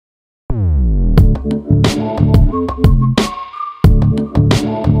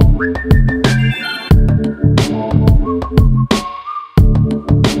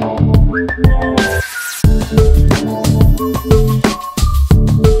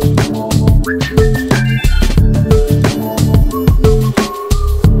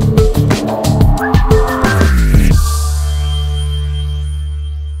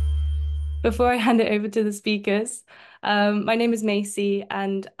before I hand it over to the speakers, my name is Macy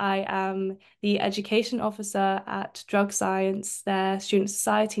and I am the Education Officer at Drug Science, their Student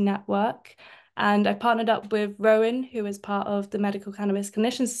Society network. And I partnered up with Rowan, who is part of the Medical Cannabis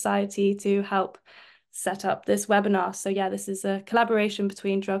Clinicians Society, to help set up this webinar. So yeah, this is a collaboration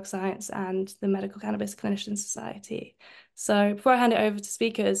between Drug Science and the Medical Cannabis Clinicians Society. So before I hand it over to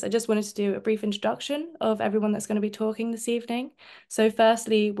speakers, I just wanted to do a brief introduction of everyone that's going to be talking this evening. So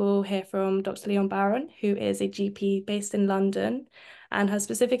firstly, we'll hear from Dr. Leon Barron, who is a GP based in London and has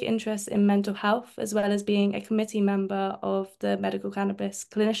specific interests in mental health, as well as being a committee member of the Medical Cannabis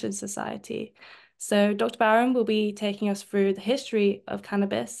Clinicians Society. So Dr. Barron will be taking us through the history of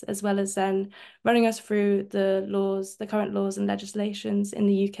cannabis, as well as then running us through the laws, the current laws and legislations in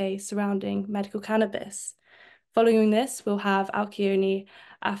the UK surrounding medical cannabis. Following this, we'll have Alkyoni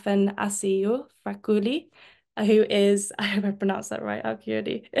Anthanasiou-Fragkouli, who is, I hope I pronounced that right,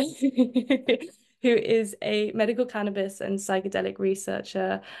 Alkyoni, who is a medical cannabis and psychedelic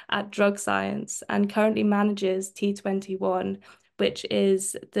researcher at Drug Science and currently manages T21, which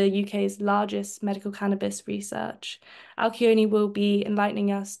is the UK's largest medical cannabis research. Alkyoni will be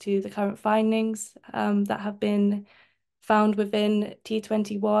enlightening us to the current findings that have been found within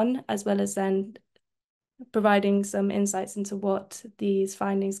T21, as well as then providing some insights into what these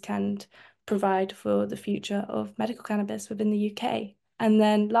findings can provide for the future of medical cannabis within the UK. And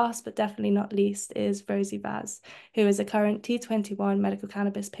then last but definitely not least is Rosie-Vaz, who is a current T21 medical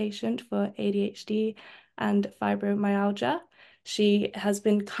cannabis patient for ADHD and Fibromyalgia. She has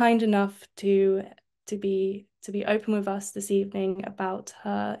been kind enough to be open with us this evening about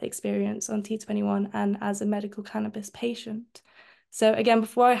her experience on T21 and as a medical cannabis patient. So again,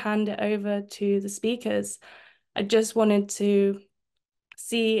 before I hand it over to the speakers, I just wanted to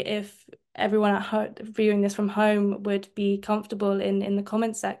see if everyone at home viewing this from home would be comfortable in the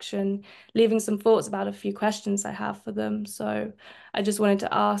comment section, leaving some thoughts about a few questions I have for them. So I just wanted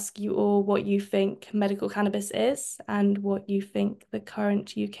to ask you all what you think medical cannabis is and what you think the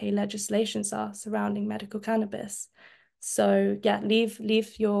current UK legislations are surrounding medical cannabis. So yeah,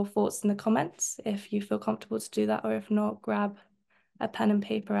 leave your thoughts in the comments if you feel comfortable to do that, or if not, grab a pen and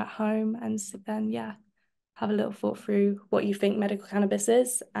paper at home and then, yeah, have a little thought through what you think medical cannabis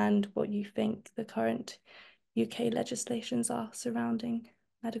is and what you think the current UK legislations are surrounding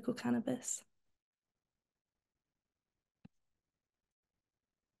medical cannabis.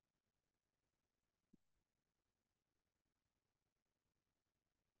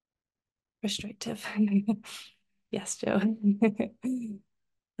 Restrictive. Yes, Joe.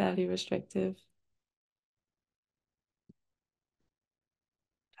 Fairly restrictive.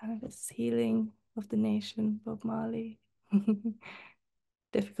 Cannabis healing of the nation, Bob Marley.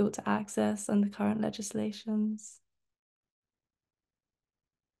 Difficult to access under current legislations.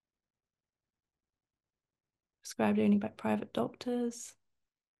 Prescribed only by private doctors.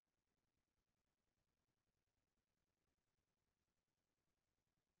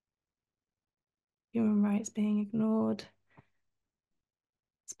 Human rights being ignored.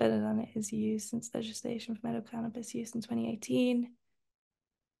 It's better than it is used since legislation for medical cannabis use in 2018.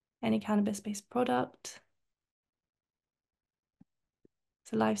 Any cannabis-based product.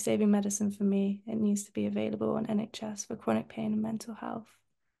 It's a life-saving medicine for me. It needs to be available on NHS for chronic pain and mental health.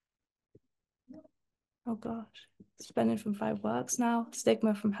 Oh gosh, suspended from 5 works now.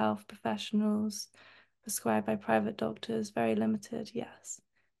 Stigma from health professionals. Prescribed by private doctors, very limited, yes.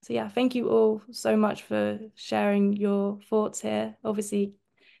 So yeah, thank you all so much for sharing your thoughts here. Obviously,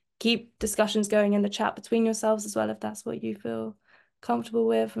 keep discussions going in the chat between yourselves as well, if that's what you feel comfortable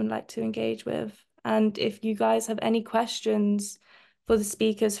with and like to engage with. And if you guys have any questions for the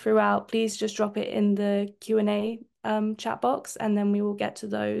speakers throughout, please just drop it in the Q&A chat box, and then we will get to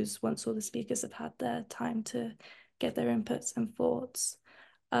those once all the speakers have had their time to get their inputs and thoughts.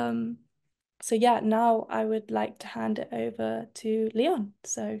 So yeah, now I would like to hand it over to Leon.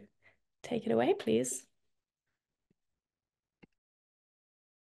 So take it away, please.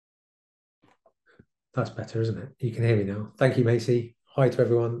 That's better, isn't it? You can hear me now. Thank you, Macy. Hi to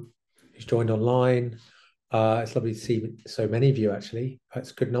everyone who's joined online. It's lovely to see so many of you, actually.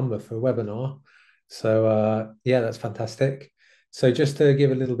 That's a good number for a webinar. So yeah, that's fantastic. So just to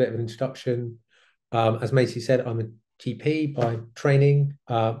give a little bit of an introduction, as Macy said, I'm a GP by training.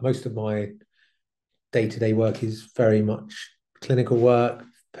 Most of my day-to-day work is very much clinical work,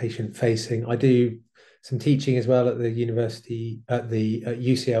 patient-facing. I do some teaching as well at the university, at the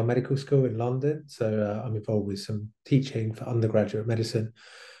UCL Medical School in London. So I'm involved with some teaching for undergraduate medicine.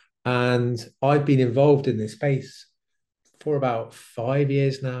 And I've been involved in this space for about 5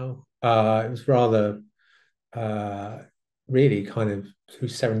 years now. It was rather really kind of through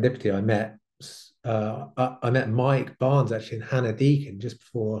serendipity. I met I met Mike Barnes actually and Hannah Deacon just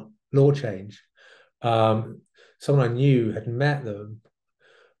before law change. Someone I knew had met them.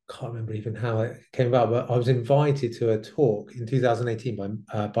 Can't remember even how it came about, but I was invited to a talk in 2018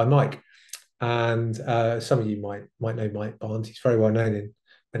 by Mike, and some of you might know Mike Barnes. He's very well known in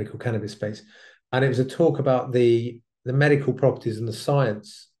medical cannabis space, and it was a talk about the medical properties and the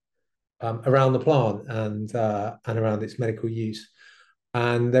science around the plant and around its medical use.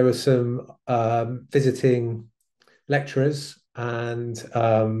 And there were some visiting lecturers, and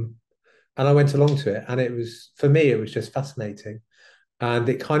I went along to it, and it was, for me, it was just fascinating, and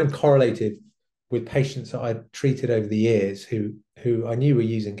it kind of correlated with patients that I'd treated over the years who I knew were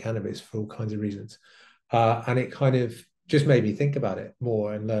using cannabis for all kinds of reasons, and it kind of just made me think about it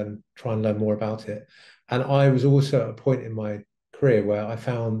more and try and learn more about it. And I was also at a point in my career where I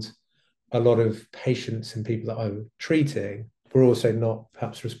found a lot of patients and people that I was treating were also not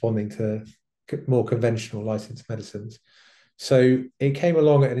perhaps responding to more conventional licensed medicines. So it came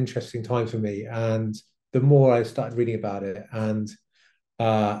along at an interesting time for me. And the more I started reading about it and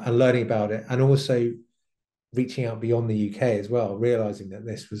learning about it, and also reaching out beyond the UK as well, realizing that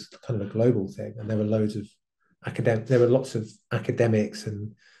this was kind of a global thing, and there were lots of academics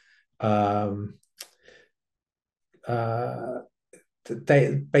and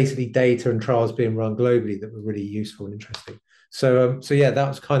basically data and trials being run globally that were really useful and interesting. So yeah, that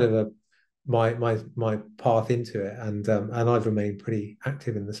was kind of my path into it, and I've remained pretty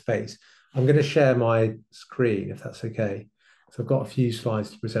active in the space. I'm going to share my screen if that's okay. So I've got a few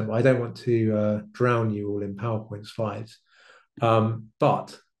slides to present, but I don't want to drown you all in PowerPoint slides.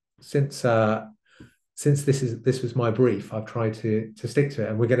 But since this was my brief, I've tried to stick to it,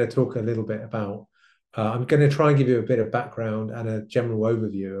 and we're going to talk a little bit about. I'm going to try and give you a bit of background and a general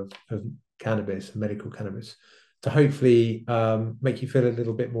overview of cannabis and medical cannabis to hopefully make you feel a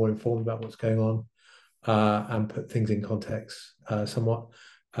little bit more informed about what's going on and put things in context somewhat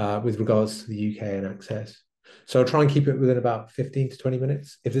with regards to the UK and access. So I'll try and keep it within about 15 to 20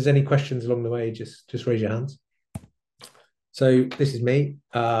 minutes. If there's any questions along the way, just raise your hands. So this is me.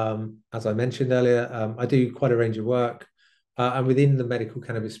 As I mentioned earlier, I do quite a range of work. And within the medical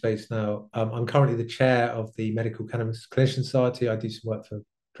cannabis space now, I'm currently the chair of the Medical Cannabis Clinicians Society. I do some work for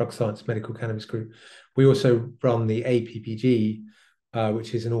Drug Science Medical Cannabis Group. We also run the APPG,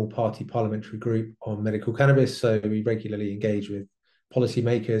 which is an all-party parliamentary group on medical cannabis. So we regularly engage with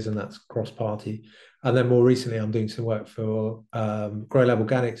policymakers, and that's cross-party. And then more recently, I'm doing some work for Grow Lab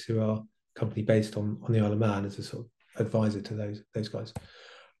Organics, who are a company based on the Isle of Man, as a sort of advisor to those guys.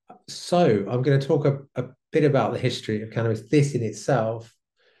 So I'm going to talk a bit about the history of cannabis. This in itself,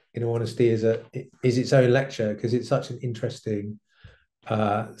 in all honesty, is its own lecture, because it's such an interesting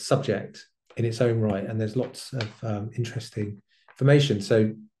subject in its own right, and there's lots of interesting information.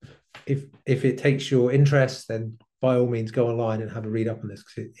 So if it takes your interest, then by all means go online and have a read up on this,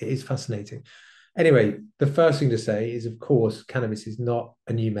 because it is fascinating. Anyway, the first thing to say is, of course, cannabis is not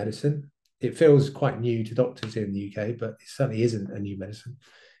a new medicine. It feels quite new to doctors here in the UK, but it certainly isn't a new medicine.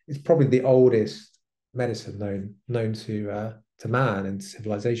 It's probably the oldest medicine known to man and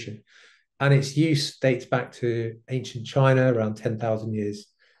civilization, and its use dates back to ancient China around 10,000 years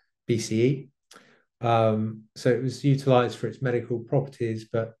BCE. So it was utilized for its medical properties,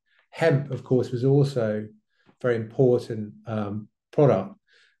 but hemp, of course, was also a very important product.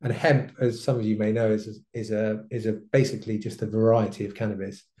 And hemp, as some of you may know, is basically just a variety of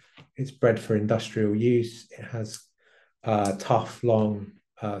cannabis. It's bred for industrial use. It has tough, long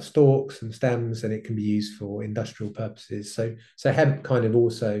stalks and stems, and it can be used for industrial purposes. So hemp kind of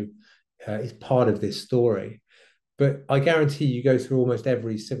also is part of this story. But I guarantee you go through almost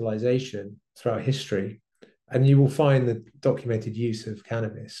every civilization throughout history, and you will find the documented use of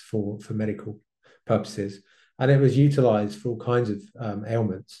cannabis for medical purposes. And it was utilized for all kinds of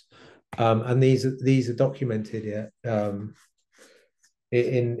ailments. And these are documented in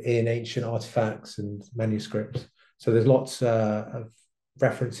ancient artifacts and manuscripts. So there's lots of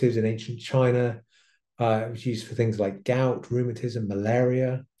references in ancient China. It was used for things like gout, rheumatism,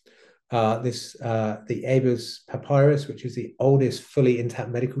 malaria. The Abus Papyrus, which is the oldest fully intact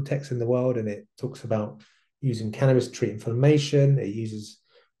medical text in the world, and it talks about using cannabis to treat inflammation. It uses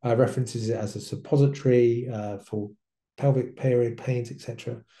references it as a suppository for pelvic period pains,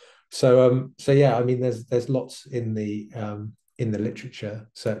 etc. So yeah, I mean, there's lots in the literature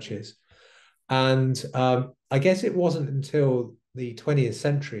searches, and I guess it wasn't until the 20th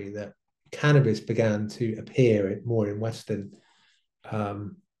century that cannabis began to appear more in Western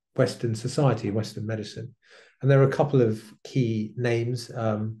society, Western medicine. And there are a couple of key names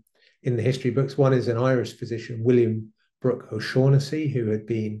in the history books. One is an Irish physician, William Brooke O'Shaughnessy, who had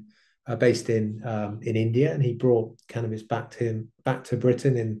been based in India, and he brought cannabis back to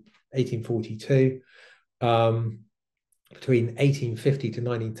Britain in 1842. Between 1850 to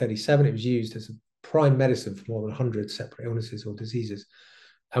 1937, it was used as a prime medicine for more than 100 separate illnesses or diseases.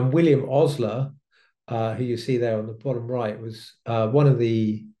 And William Osler, who you see there on the bottom right, was one of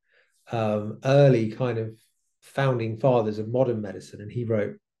the early kind of founding fathers of modern medicine, and he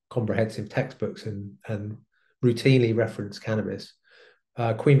wrote comprehensive textbooks and routinely referenced cannabis.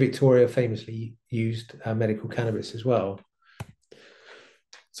 Queen Victoria famously used medical cannabis as well.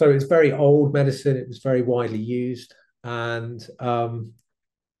 So it's very old medicine. It was very widely used. And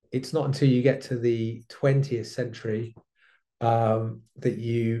it's not until you get to the 20th century that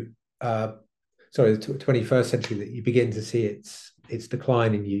the 21st century that you begin to see its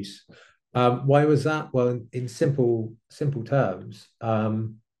decline in use. Why was that? Well, in simple terms,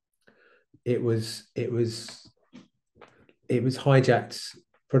 it was hijacked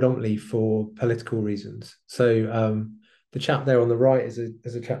predominantly for political reasons. So the chap there on the right is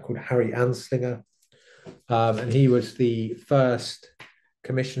a chap called Harry Anslinger, and he was the first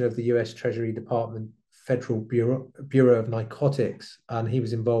commissioner of the U.S. Treasury Department Federal Bureau of Narcotics, and he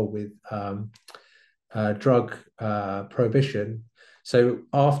was involved with drug prohibition. So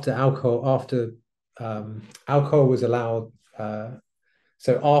after alcohol was allowed.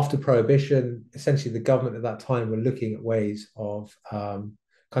 So after prohibition, essentially the government at that time were looking at ways of kind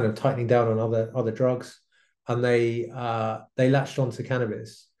of tightening down on other drugs, and they latched onto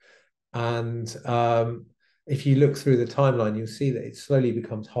cannabis. And if you look through the timeline, you'll see that it slowly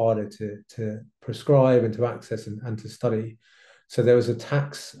becomes harder to prescribe and to access and to study. So there was a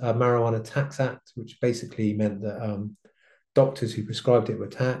marijuana tax act, which basically meant that doctors who prescribed it were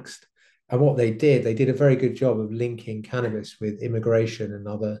taxed. And what they did a very good job of linking cannabis with immigration and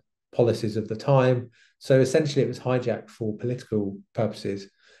other policies of the time. So essentially it was hijacked for political purposes.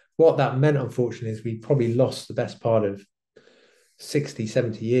 What that meant, unfortunately, is we probably lost the best part of 60,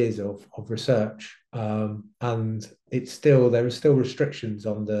 70 years of research. And there are still restrictions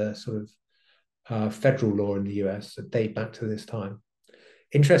on the sort of federal law in the US that date back to this time.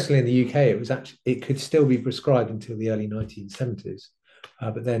 Interestingly, in the UK, it could still be prescribed until the early 1970s.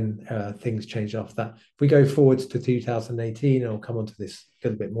 But then things changed after that. If we go forwards to 2018, I'll come on to this a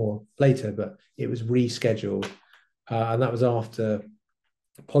little bit more later, but it was rescheduled. And that was after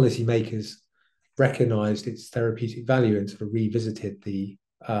policymakers recognized its therapeutic value and sort of revisited the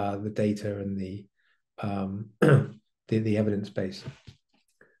data and the evidence base.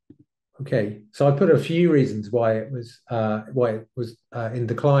 Okay, so I put a few reasons why it was in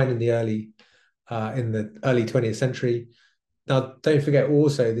decline in the early 20th century. Now, don't forget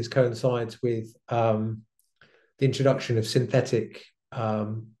also this coincides with the introduction of synthetic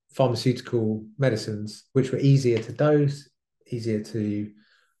pharmaceutical medicines, which were easier to dose, easier to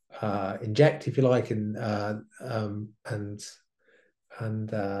inject, if you like, and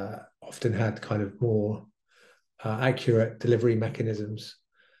often had kind of more accurate delivery mechanisms.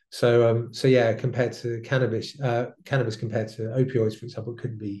 So yeah, compared to cannabis compared to opioids, for example,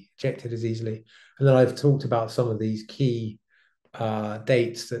 couldn't be injected as easily. And then I've talked about some of these key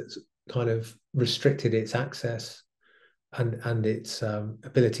dates that kind of restricted its access and its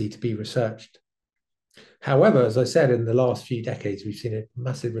ability to be researched. However, as I said, in the last few decades, we've seen a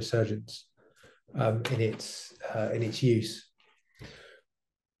massive resurgence in its use.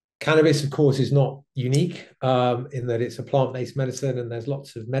 Cannabis, of course, is not unique in that it's a plant-based medicine, and there's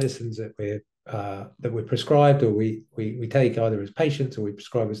lots of medicines that we're prescribed or we take either as patients or we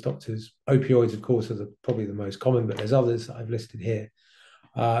prescribe as doctors. Opioids, of course, are probably the most common, but there's others that I've listed here.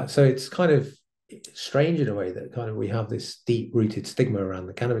 So it's kind of strange in a way that kind of we have this deep-rooted stigma around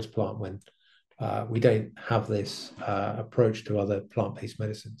the cannabis plant when we don't have this approach to other plant-based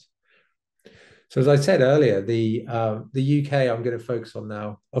medicines. So as I said earlier, the UK I'm going to focus on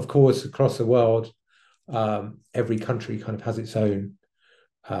now. Of course, across the world, every country kind of has its own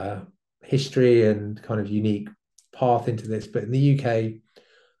history and kind of unique path into this. But in the UK,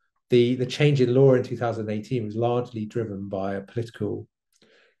 the change in law in 2018 was largely driven by a political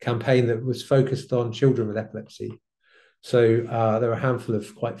campaign that was focused on children with epilepsy. So there were a handful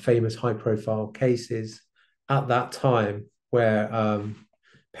of quite famous high-profile cases at that time where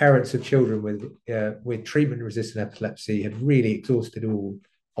parents of children with treatment-resistant epilepsy had really exhausted all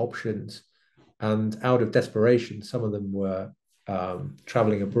options, and out of desperation, some of them were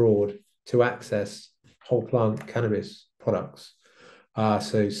traveling abroad to access whole plant cannabis products,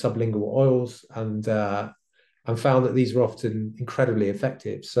 so sublingual oils, and found that these were often incredibly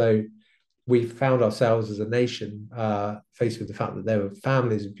effective. So we found ourselves as a nation faced with the fact that there were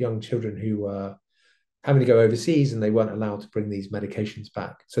families of young children who were having to go overseas, and they weren't allowed to bring these medications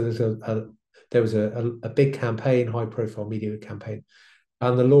back. So there was a big campaign, high profile media campaign,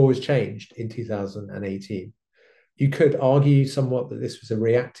 and the law was changed in 2018. You could argue somewhat that this was a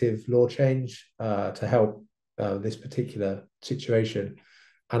reactive law change to help this particular situation.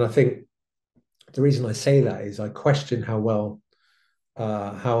 And I think the reason I say that is I question how well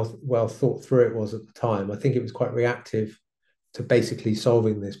thought through it was at the time. I think it was quite reactive to basically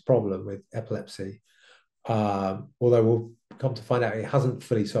solving this problem with epilepsy. Although we'll come to find out it hasn't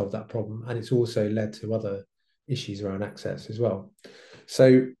fully solved that problem, and it's also led to other issues around access as well.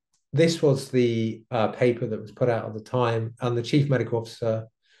 So this was the paper that was put out at the time, and the chief medical officer,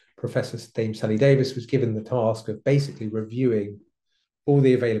 Professor Dame Sally Davis, was given the task of basically reviewing all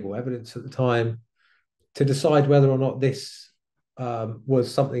the available evidence at the time to decide whether or not this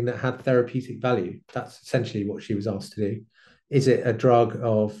was something that had therapeutic value. That's essentially what she was asked to do. Is it a drug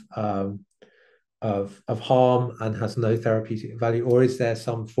of harm and has no therapeutic value, or is there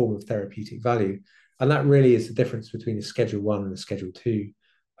some form of therapeutic value? And that really is the difference between a Schedule 1 and a Schedule 2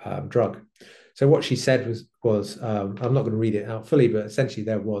 drug. So what she said was I'm not going to read it out fully, but essentially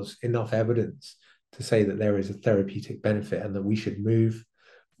there was enough evidence to say that there is a therapeutic benefit and that we should move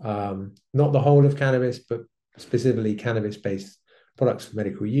not the whole of cannabis, but specifically cannabis-based products for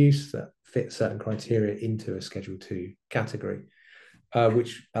medical use that fit certain criteria into a Schedule 2 category,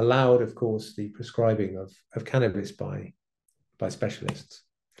 which allowed, of course, the prescribing of cannabis by specialists.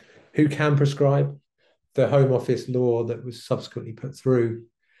 Who can prescribe? The Home Office law that was subsequently put through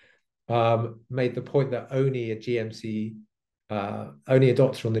made the point that only a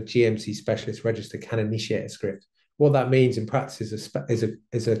doctor on the GMC specialist register can initiate a script. What that means in practice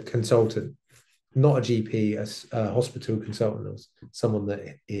is a consultant, not a GP, a hospital consultant, or someone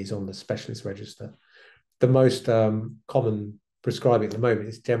that is on the specialist register. The most common prescribing at the moment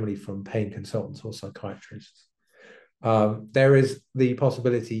is generally from pain consultants or psychiatrists. There is the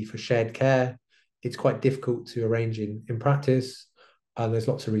possibility for shared care. It's quite difficult to arrange in practice, and there's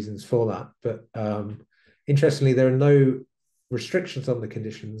lots of reasons for that. But interestingly, there are no restrictions on the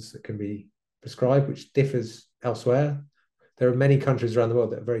conditions that can be prescribed, which differs elsewhere. There are many countries around the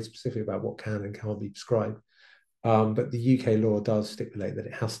world that are very specific about what can and can't be prescribed. But the UK law does stipulate that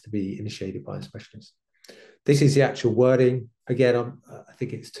it has to be initiated by a specialist. This is the actual wording. Again, I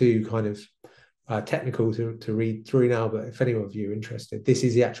think it's too kind of technical to read through now, but if any of you are interested, this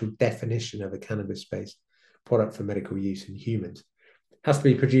is the actual definition of a cannabis-based product for medical use in humans. It has to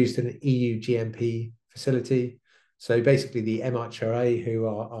be produced in an EU GMP facility. So basically the MHRA, who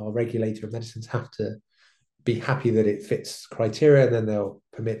are our regulator of medicines, have to be happy that it fits criteria, and then they'll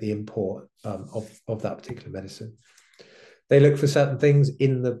permit the import of that particular medicine. They look for certain things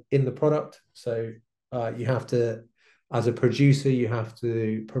in the product. So you have to, as a producer, you have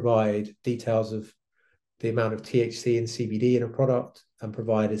to provide details of the amount of THC and CBD in a product and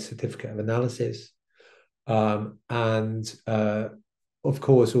provide a certificate of analysis. And of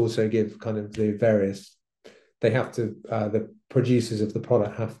course, also give kind of the various, they have to, the producers of the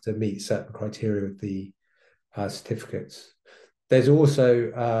product have to meet certain criteria with the certificates. There's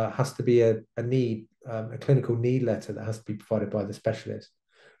also has to be a need, a clinical need letter that has to be provided by the specialist.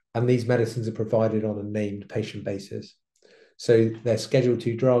 And these medicines are provided on a named patient basis. So they're Schedule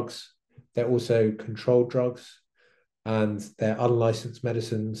 2 drugs, they're also controlled drugs, and they're unlicensed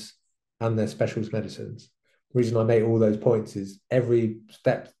medicines, and they're specialist medicines. The reason I make all those points is every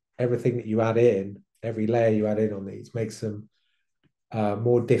step, everything that you add in, every layer you add in on these makes them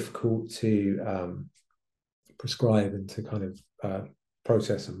more difficult to prescribe and to kind of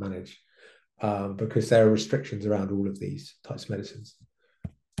process and manage because there are restrictions around all of these types of medicines.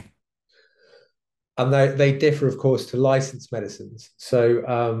 And they differ, of course, to licensed medicines.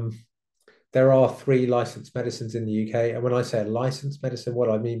 So there are 3 licensed medicines in the UK. And when I say a licensed medicine, what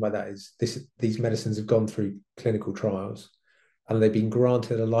I mean by that is these medicines have gone through clinical trials and they've been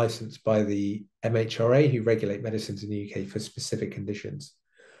granted a license by the MHRA, who regulate medicines in the UK for specific conditions.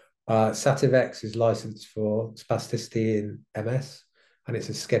 Sativex is licensed for spasticity in MS, and it's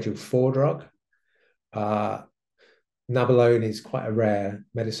a Schedule 4 drug. Nabilone is quite a rare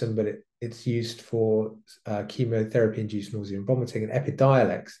medicine, but it's used for chemotherapy-induced nausea and vomiting. And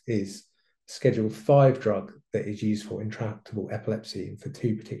Epidiolex is a Schedule 5 drug that is used for intractable epilepsy and for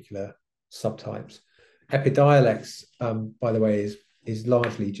 2 particular subtypes. Epidiolex, by the way, is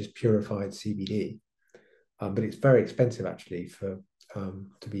largely just purified CBD, but it's very expensive actually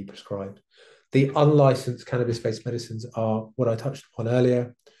to be prescribed. The unlicensed cannabis-based medicines are what I touched upon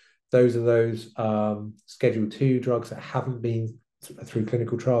earlier. Those are those Schedule 2 drugs that haven't been through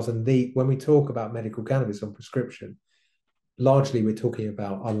clinical trials. And when we talk about medical cannabis on prescription, largely we're talking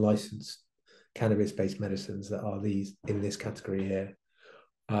about unlicensed cannabis-based medicines that are these in this category here.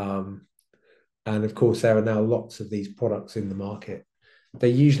 And of course, there are now lots of these products in the market. They're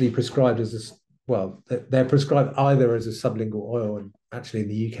usually prescribed as a, well, they're prescribed either as a sublingual oil, and actually in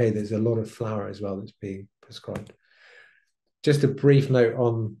the UK, there's a lot of flour as well that's being prescribed. Just a brief note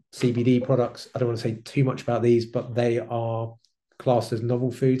on CBD products. I don't want to say too much about these, but they are classed as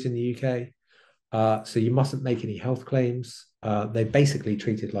novel foods in the UK. So you mustn't make any health claims. They're basically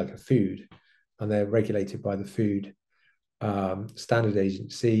treated like a food, and they're regulated by the Food Standard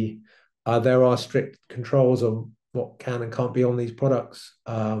Agency. There are strict controls on what can and can't be on these products,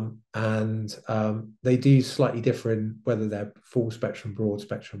 and they do slightly differ in whether they're full spectrum, broad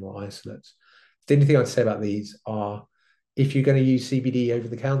spectrum, or isolates. The only thing I'd say about these are, if you're going to use CBD over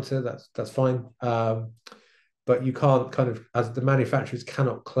the counter, that's fine, but you can't as the manufacturers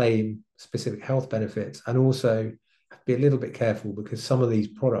cannot claim specific health benefits, and also be a little bit careful because some of these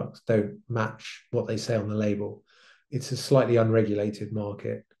products don't match what they say on the label. It's a slightly unregulated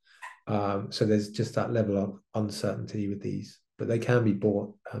market. So there's just that level of uncertainty with these, but they can be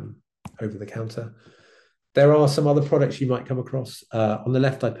bought over the counter. There are some other products you might come across. On the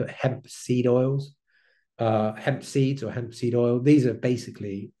left, I put hemp seed oils, hemp seeds or hemp seed oil. These are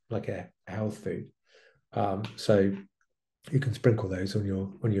basically like a health food. So you can sprinkle those on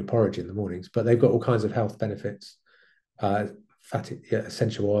your porridge in the mornings, but they've got all kinds of health benefits, fatty,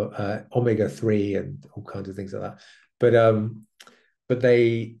 essential oil, omega-3 and all kinds of things like that. But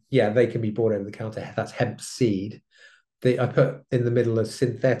they can be bought over the counter. That's hemp seed. I put in the middle of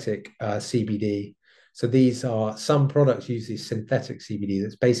synthetic CBD. So these are, some products use this synthetic CBD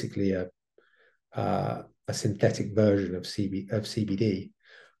that's basically a synthetic version of CBD,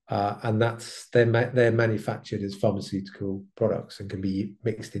 and they're manufactured as pharmaceutical products and can be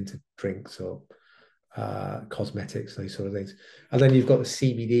mixed into drinks or cosmetics, those sort of things. And then you've got the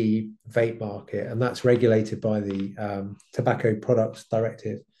CBD vape market, and that's regulated by the Tobacco Products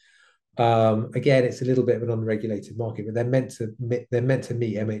Directive. Again, it's a little bit of an unregulated market, but they're meant to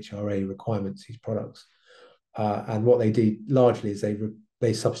meet MHRA requirements, these products. And what they do largely is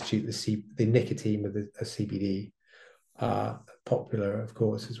they substitute the nicotine with a CBD, popular, of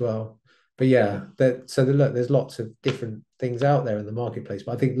course, as well. But yeah, there's lots of different things out there in the marketplace.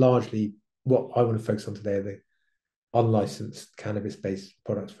 But I think largely what I want to focus on today are the unlicensed cannabis-based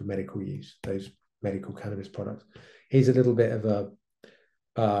products for medical use, those medical cannabis products. Here's a little bit of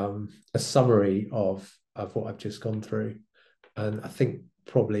a summary of what I've just gone through. And I think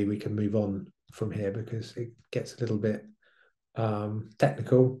probably we can move on from here because it gets a little bit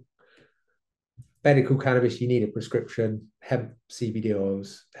technical. Medical cannabis, you need a prescription. Hemp CBD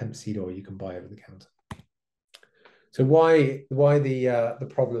oils, hemp seed oil you can buy over the counter. So why the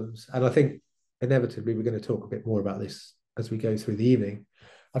problems? And I think inevitably we're going to talk a bit more about this as we go through the evening.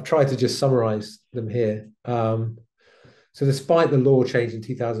 I've tried to just summarize them here. So despite the law change in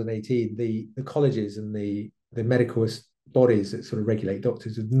 2018, the colleges and the medical bodies that sort of regulate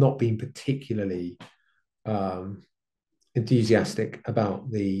doctors have not been particularly enthusiastic about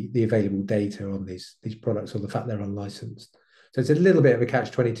the available data on these products or the fact they're unlicensed. So it's a little bit of a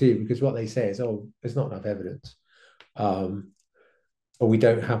catch-22 because what they say is, oh, there's not enough evidence, or we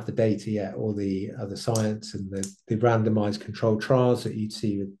don't have the data yet, or the science and the randomized controlled trials that you'd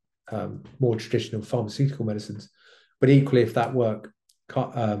see with more traditional pharmaceutical medicines. But equally, if that work,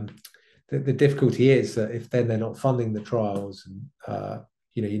 the difficulty is that if then they're not funding the trials, and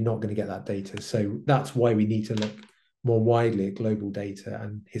you're not going to get that data. So that's why we need to look more widely at global data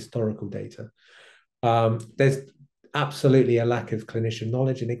and historical data. There's absolutely a lack of clinician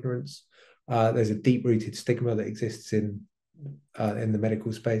knowledge and ignorance. There's a deep-rooted stigma that exists in the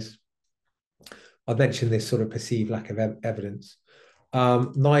medical space. I mentioned this sort of perceived lack of evidence.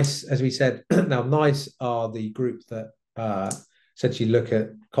 NICE, as we said, now NICE are the group that essentially look at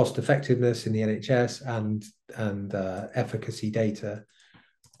cost effectiveness in the NHS and efficacy data,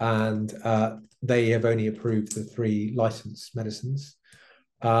 and they have only approved the 3 licensed medicines.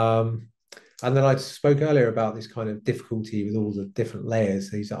 And then I spoke earlier about this kind of difficulty with all the different layers.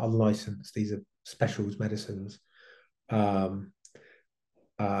 These are unlicensed, these are specials medicines that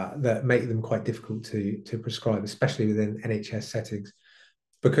make them quite difficult to prescribe, especially within NHS settings.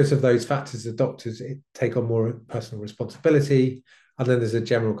 Because of those factors, the doctors take on more personal responsibility, and then there's a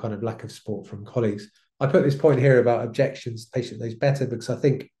general kind of lack of support from colleagues. I put this point here about objections, the patient knows better, because I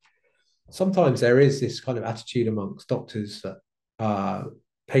think sometimes there is this kind of attitude amongst doctors that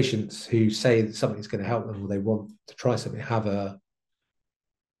patients who say that something's going to help them or they want to try something have a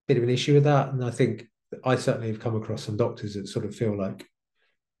bit of an issue with that. And I think I certainly have come across some doctors that sort of feel like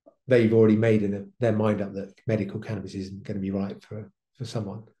they've already made their mind up that medical cannabis isn't going to be right for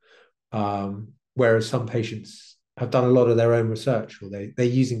someone. Whereas some patients have done a lot of their own research, or they're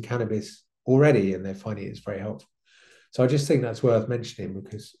using cannabis already and they're finding it's very helpful. So I just think that's worth mentioning,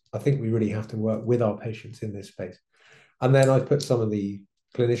 because I think we really have to work with our patients in this space. And then I put some of the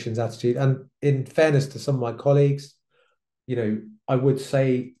clinicians' attitude. And in fairness to some of my colleagues, I would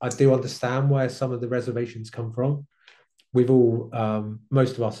say I do understand where some of the reservations come from. We've all,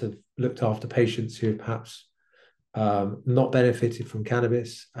 most of us have looked after patients who have perhaps not benefited from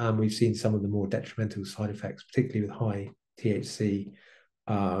cannabis. We've seen some of the more detrimental side effects, particularly with high THC,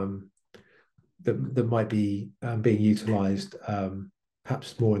 that might be being utilized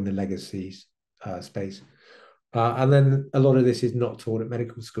perhaps more in the legacy space. And then a lot of this is not taught at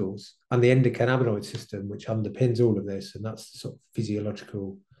medical schools. And the endocannabinoid system, which underpins all of this, and that's the sort of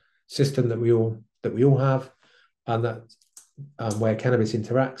physiological system that we all have, and that where cannabis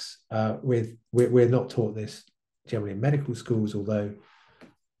interacts with, we're not taught this generally in medical schools, although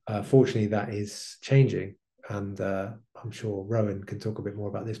fortunately that is changing. And I'm sure Rowan can talk a bit more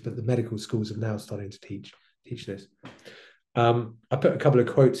about this, but the medical schools are now starting to teach this. I put a couple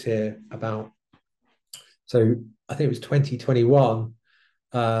of quotes here about, so I think it was 2021,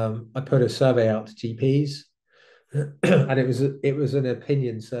 I put a survey out to GPs, and it was an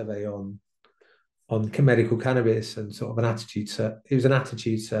opinion survey on medical cannabis, and sort of an attitude. It was an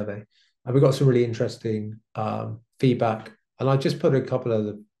attitude survey, and we got some really interesting feedback. And I just put a couple of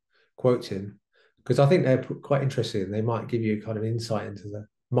the quotes in because I think they're quite interesting. They might give you a kind of insight into the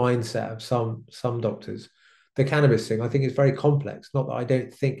mindset of some doctors. The cannabis thing, I think, is very complex. Not that I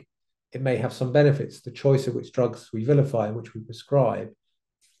don't think it may have some benefits. The choice of which drugs we vilify and which we prescribe,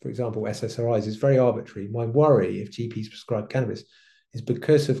 for example, SSRIs, is very arbitrary. My worry, if GPs prescribe cannabis, is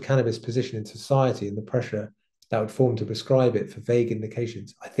because of cannabis' position in society and the pressure that would form to prescribe it for vague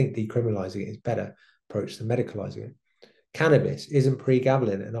indications. I think decriminalizing it is a better approach than medicalizing it. Cannabis isn't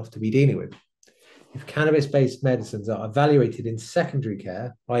pregabalin enough to be dealing with. If cannabis-based medicines are evaluated in secondary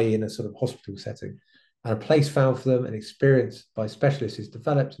care, i.e. in a sort of hospital setting, and a place found for them and experience by specialists is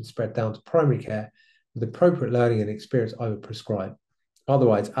developed and spread down to primary care, with appropriate learning and experience, I would prescribe.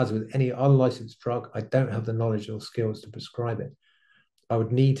 Otherwise, as with any unlicensed drug, I don't have the knowledge or skills to prescribe it. I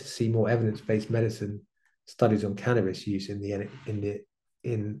would need to see more evidence-based medicine studies on cannabis use in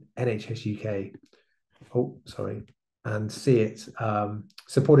NHS UK. And see it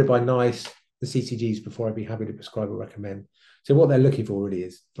supported by NICE, the CCGs, before I'd be happy to prescribe or recommend. So what they're looking for really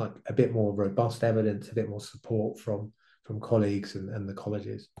is like a bit more robust evidence, a bit more support from colleagues and the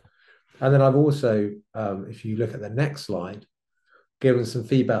colleges. And then I've also, if you look at the next slide, given some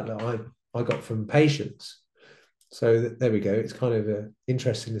feedback that I got from patients. So there we go. It's kind of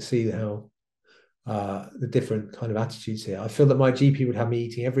interesting to see how the different kind of attitudes here. I feel that my GP would have me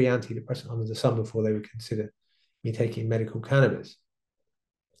eating every antidepressant under the sun before they would consider me taking medical cannabis.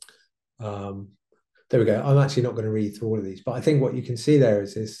 There we go. I'm actually not going to read through all of these, but I think what you can see there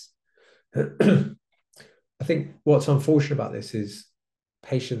is this. I think what's unfortunate about this is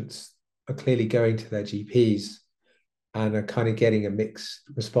patients are clearly going to their GPs and are kind of getting a mixed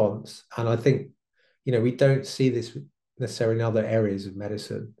response. And I think, we don't see this necessarily in other areas of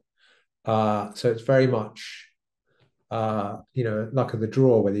medicine. So it's very much, luck of the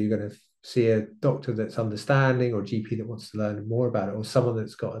draw, whether you're going to see a doctor that's understanding or a GP that wants to learn more about it, or someone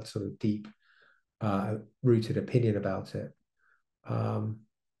that's got a sort of deep rooted opinion about it.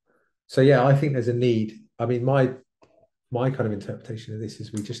 So yeah, I think there's a need. I mean, my kind of interpretation of this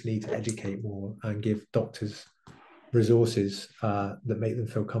is we just need to educate more and give doctors resources that make them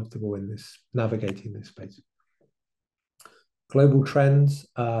feel comfortable in this, navigating this space. Global trends.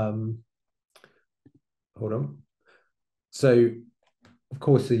 Hold on. So, of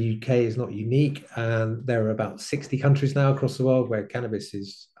course, the UK is not unique, and there are about 60 countries now across the world where cannabis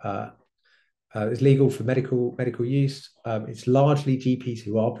is legal for medical use. It's largely GPs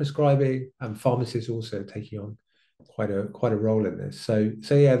who are prescribing, and pharmacists also taking on quite a role in this. So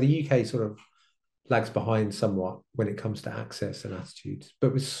yeah, the UK sort of lags behind somewhat when it comes to access and attitudes,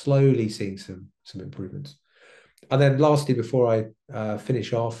 but we're slowly seeing some improvements. And then lastly, before I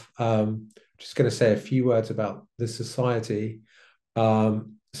finish off, just going to say a few words about the society. So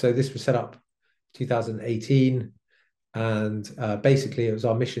this was set up 2018, and basically it was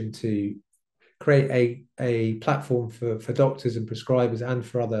our mission to create a platform for doctors and prescribers and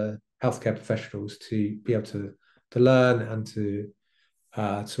for other healthcare professionals to be able to learn and to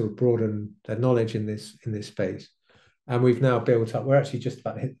sort of broaden their knowledge in this space. And we've now built up, we're actually just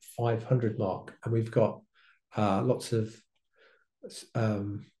about to hit the 500 mark, and we've got lots of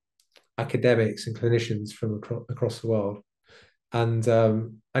academics and clinicians from across the world. And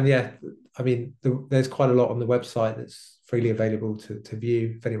yeah, I mean, there's quite a lot on the website that's freely available to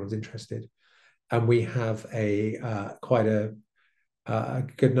view if anyone's interested. And we have quite a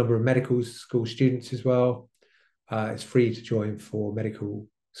good number of medical school students as well. It's free to join for medical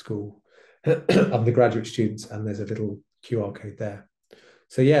school undergraduate students, and there's a little QR code there.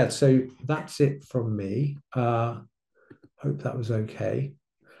 So yeah, so that's it from me. Hope that was okay.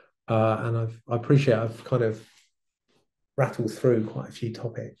 And I appreciate I've kind of rattled through quite a few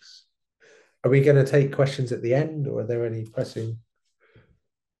topics. Are we going to take questions at the end, or are there any pressing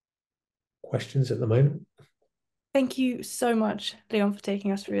questions at the moment? Thank you so much, Leon, for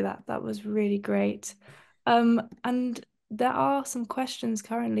taking us through that. That was really great. And there are some questions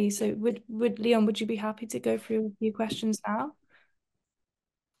currently. So would Leon, would you be happy to go through a few questions now?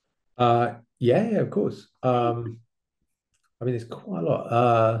 Yeah, of course. I mean, it's quite a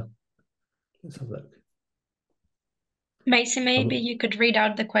lot. Let's have a look. Macy, maybe you could read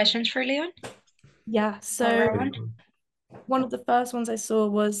out the questions for Leon? Yeah, so Around. one of the first ones I saw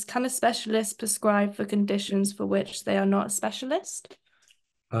was, can a specialist prescribe for conditions for which they are not a specialist?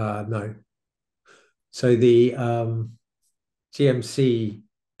 No. So the GMC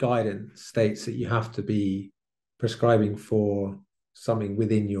guidance states that you have to be prescribing for something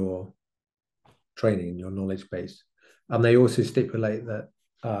within your training and your knowledge base. And they also stipulate that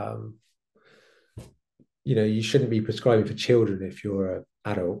you shouldn't be prescribing for children if you're an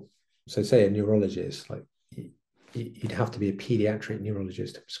adult. So say a neurologist, like you'd have to be a pediatric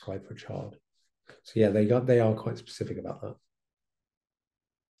neurologist to prescribe for a child. So yeah, they are quite specific about that.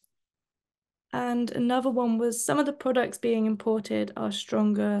 And another one was, some of the products being imported are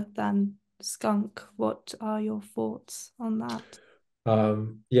stronger than skunk. What are your thoughts on that?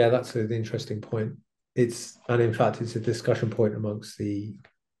 Yeah, that's an interesting point. And in fact, it's a discussion point amongst the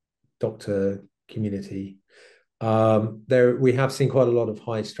doctor community. We have seen quite a lot of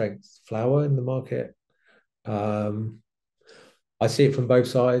high strength flower in the market. I see it from both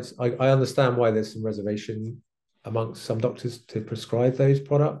sides. I understand why there's some reservation amongst some doctors to prescribe those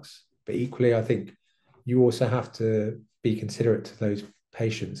products, but equally, I think you also have to be considerate to those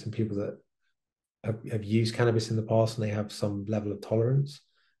patients and people that have used cannabis in the past and they have some level of tolerance.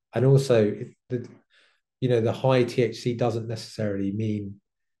 And also, the high THC doesn't necessarily mean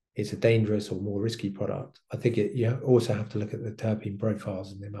it's a dangerous or more risky product. I think you also have to look at the terpene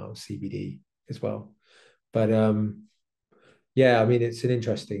profiles and the amount of CBD as well. But yeah, I mean, it's an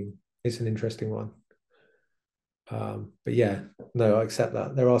interesting one. But yeah, no, I accept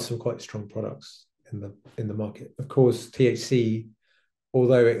that there are some quite strong products in the market. Of course, THC,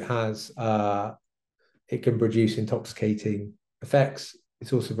 although it can produce intoxicating effects,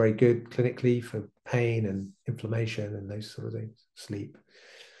 it's also very good clinically for pain and inflammation and those sort of things, sleep.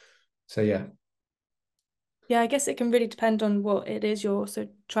 So yeah. Yeah, I guess it can really depend on what it is you're also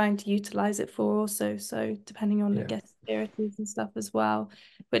trying to utilize it for also. So depending on, I guess, severities and stuff as well,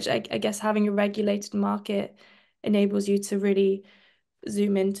 which I guess having a regulated market enables you to really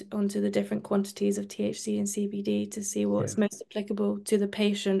zoom in onto the different quantities of THC and CBD to see what's most applicable to the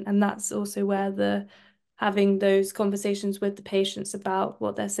patient. And that's also where having those conversations with the patients about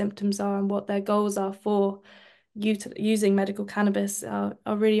what their symptoms are and what their goals are for using medical cannabis are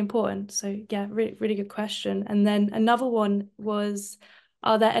really important. So yeah, really good question. And then another one was,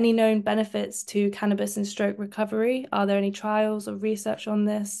 are there any known benefits to cannabis in stroke recovery? Are there any trials or research on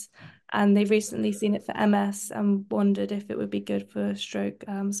this? And they've recently seen it for MS and wondered if it would be good for stroke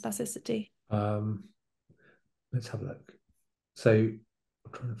spasticity. Let's have a look. So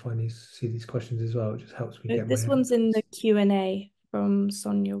I'm trying to see these questions as well. It just helps me So get this one's in the Q&A from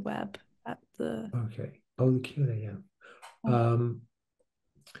Sonia Webb at the... Okay. Oh, the Q&A, yeah.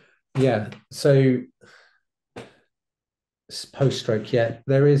 Yeah, so post-stroke, yeah,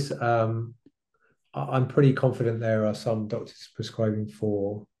 there is, I'm pretty confident there are some doctors prescribing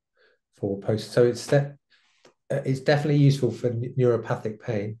for post. So it's definitely useful for neuropathic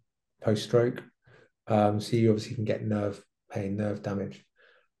pain post-stroke. So you obviously can get nerve pain, nerve damage.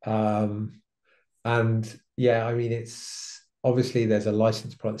 And yeah, I mean, it's obviously there's a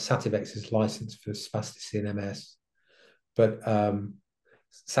licensed product. Sativex is licensed for spasticity and MS, but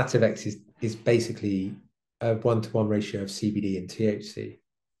Sativex is basically a 1-to-1 ratio of CBD and THC.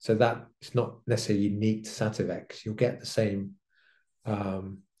 So that is not necessarily unique to Sativex. You'll get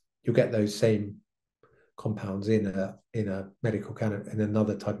those same compounds in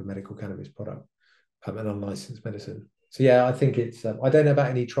another type of medical cannabis product, an unlicensed medicine. So yeah, I think it's. I don't know about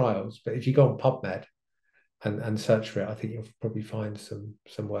any trials, but if you go on PubMed and search for it, I think you'll probably find some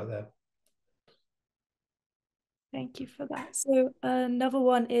work there. Thank you for that. So another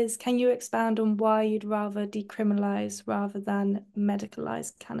one is, can you expand on why you'd rather decriminalize rather than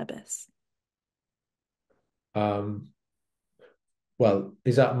medicalize cannabis? Well,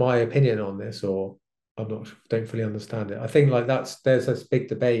 is that my opinion on this, or I'm not don't fully understand it. I think like there's this big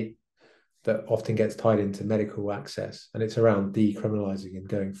debate that often gets tied into medical access, and it's around decriminalizing and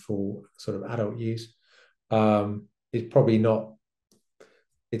going for sort of adult use. It's probably not.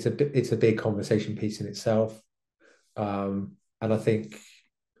 It's a big conversation piece in itself, and I think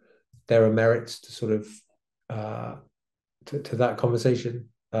there are merits to sort of to that conversation.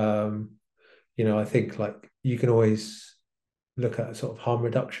 I think like you can always look at sort of harm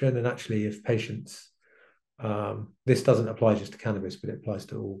reduction, and actually, if patients, this doesn't apply just to cannabis, but it applies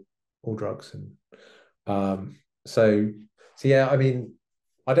to all drugs, and so yeah. I mean,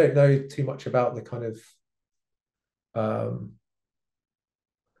 I don't know too much about the kind of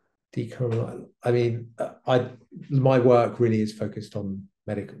decriminal. I mean, my work really is focused on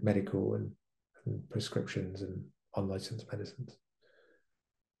medical and prescriptions and unlicensed medicines.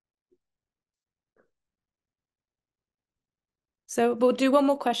 So we'll do one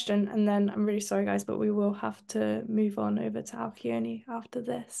more question, and then I'm really sorry, guys, but we will have to move on over to Alkyoni after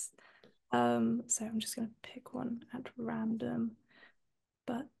this. So I'm just going to pick one at random.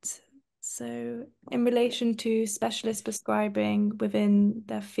 But so in relation to specialist prescribing within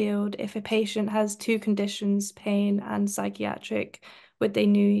their field, if a patient has two conditions, pain and psychiatric, would they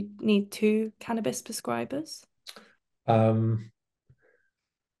need two cannabis prescribers? Again,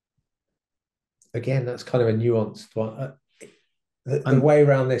 that's kind of a nuanced one. The way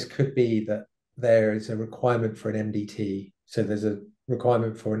around this could be that there is a requirement for an MDT. So there's a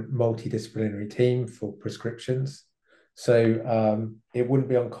requirement for a multidisciplinary team for prescriptions. So it wouldn't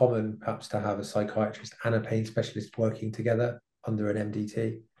be uncommon perhaps to have a psychiatrist and a pain specialist working together under an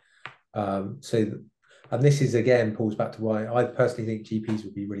MDT. And this is again pulls back to why I personally think GPs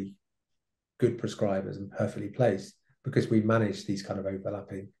would be really good prescribers and perfectly placed, because we manage these kind of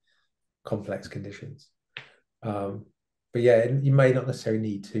overlapping complex conditions. But yeah, you may not necessarily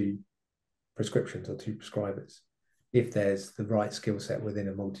need two prescriptions or two prescribers if there's the right skill set within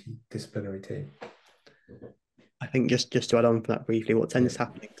a multidisciplinary team. I think just to add on for that briefly, what tends to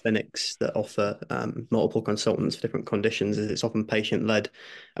happen in clinics that offer multiple consultants for different conditions is it's often patient-led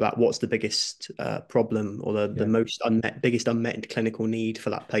about what's the biggest problem or the biggest unmet clinical need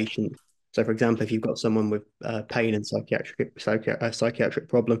for that patient. So, for example, if you've got someone with pain and psychiatric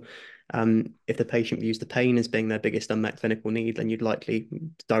problem, if the patient views the pain as being their biggest unmet clinical need, then you'd likely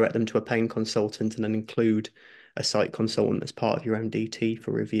direct them to a pain consultant and then include a psych consultant as part of your MDT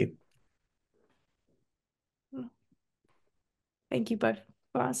for review. Thank you both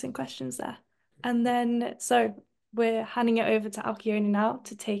for answering questions there. And then, so we're handing it over to Alkyoni now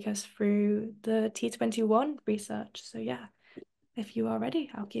to take us through the T21 research. So yeah, if you are ready,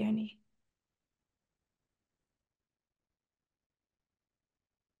 Alkyoni.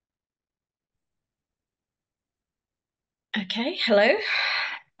 Okay, hello.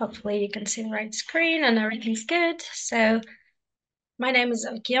 Hopefully you can see the right screen and everything's good. So my name is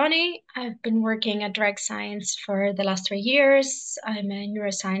Alkyoni. I've been working at drug science for the last 3 years. I'm a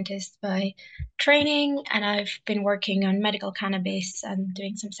neuroscientist by training, and I've been working on medical cannabis and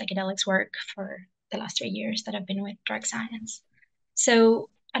doing some psychedelics work for the last 3 years that I've been with drug science. So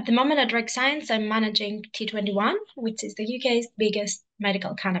at the moment at drug science, I'm managing T21, which is the UK's biggest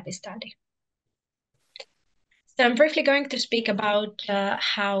medical cannabis study. So I'm briefly going to speak about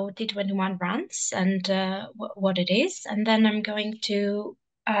how T21 runs and what it is, and then I'm going to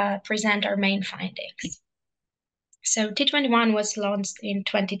present our main findings. So T21 was launched in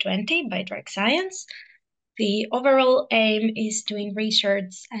 2020 by Drug Science. The overall aim is doing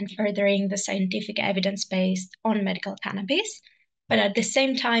research and furthering the scientific evidence base on medical cannabis, but at the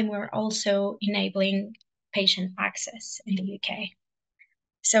same time, we're also enabling patient access in the UK.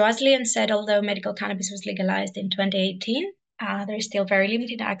 So as Leon said, although medical cannabis was legalized in 2018, there is still very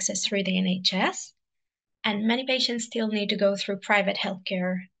limited access through the NHS, and many patients still need to go through private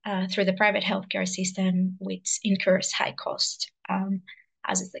healthcare, through the private healthcare system, which incurs high cost,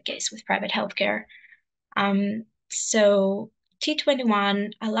 as is the case with private healthcare. So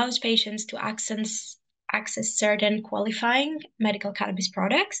T21 allows patients to access certain qualifying medical cannabis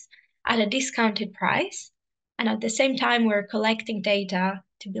products at a discounted price. And at the same time, we're collecting data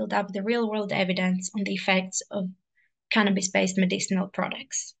to build up the real-world evidence on the effects of cannabis-based medicinal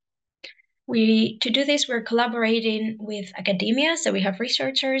products. To do this, we're collaborating with academia, so we have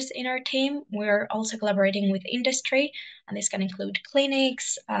researchers in our team. We're also collaborating with industry, and this can include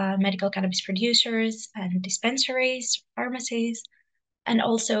clinics, medical cannabis producers, and dispensaries, pharmacies. And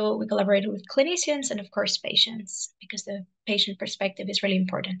also we collaborate with clinicians and, of course, patients, because the patient perspective is really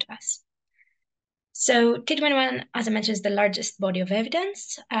important to us. So T21, as I mentioned, is the largest body of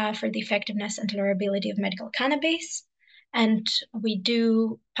evidence for the effectiveness and tolerability of medical cannabis. And we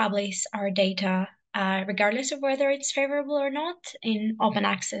do publish our data regardless of whether it's favorable or not in open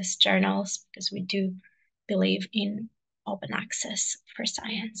access journals, because we do believe in open access for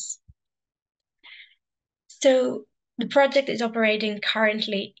science. So the project is operating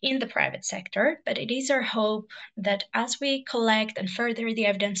currently in the private sector, but it is our hope that as we collect and further the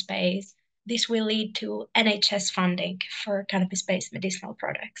evidence base, this will lead to NHS funding for cannabis-based medicinal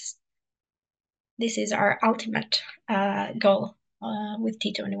products. This is our ultimate goal with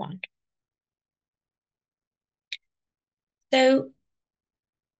T21. So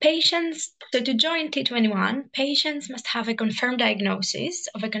to join T21, patients must have a confirmed diagnosis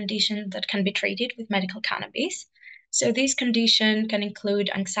of a condition that can be treated with medical cannabis. So this condition can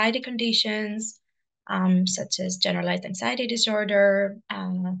include anxiety conditions, such as generalized anxiety disorder,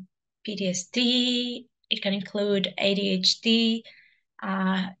 PTSD. It can include ADHD,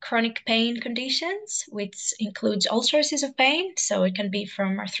 chronic pain conditions, which includes all sources of pain. So it can be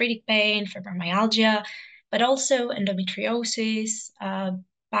from arthritic pain, fibromyalgia, but also endometriosis,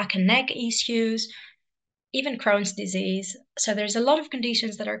 back and neck issues, even Crohn's disease. So there's a lot of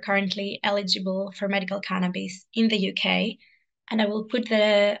conditions that are currently eligible for medical cannabis in the UK. And I will put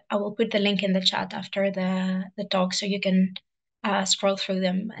the link in the chat after the talk, so you can scroll through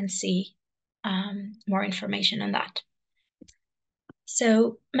them and see more information on that.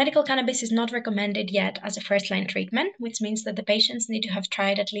 So medical cannabis is not recommended yet as a first-line treatment, which means that the patients need to have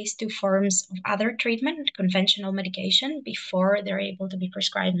tried at least 2 forms of other treatment, conventional medication, before they're able to be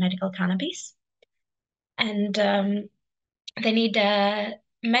prescribed medical cannabis. And they need a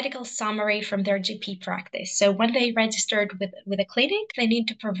medical summary from their GP practice. So when they registered with a clinic, they need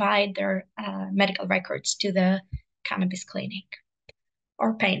to provide their medical records to the cannabis clinic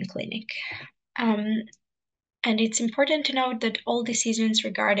or pain clinic. And it's important to note that all decisions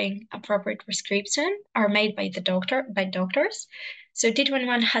regarding appropriate prescription are made by doctors. So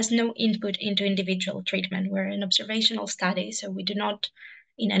T21 has no input into individual treatment. We're an observational study, so we do not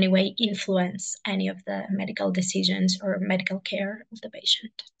in any way influence any of the medical decisions or medical care of the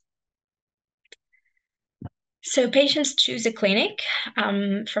patient. So patients choose a clinic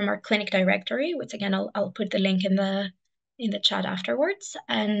from our clinic directory, which again, I'll put the link in the chat afterwards,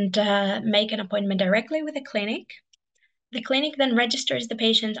 and make an appointment directly with the clinic. The clinic then registers the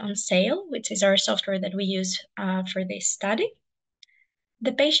patient on SAIL, which is our software that we use for this study.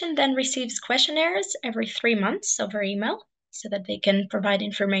 The patient then receives questionnaires every 3 months over email so that they can provide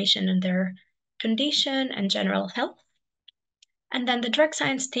information on their condition and general health. And then the drug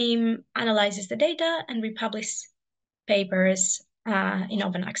science team analyzes the data and republish papers in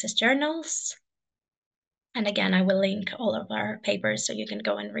open access journals. And again, I will link all of our papers so you can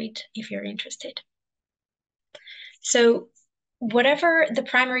go and read if you're interested. So whatever the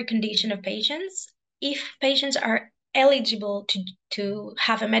primary condition of patients, if patients are eligible to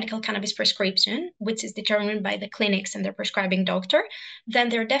have a medical cannabis prescription, which is determined by the clinics and their prescribing doctor, then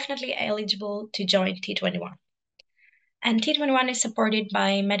they're definitely eligible to join T21. And T21 is supported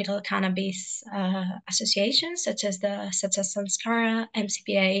by medical cannabis associations such as Sanskara,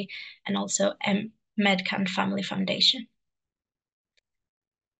 MCPA, and also MedCan Family Foundation.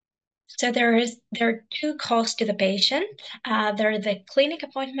 So there are 2 costs to the patient. There are the clinic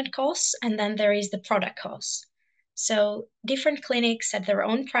appointment costs, and then there is the product costs. So different clinics set their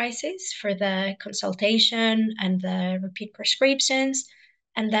own prices for the consultation and the repeat prescriptions,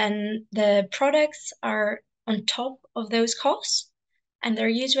 and then the products are on top of those costs, and they're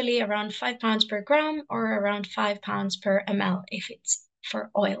usually around £5 per gram or around £5 per ml if it's for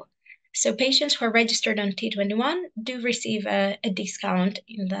oil. So patients who are registered on T21 do receive a discount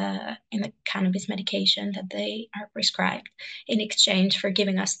in the cannabis medication that they are prescribed in exchange for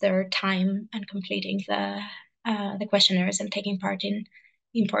giving us their time and completing the questionnaires and taking part in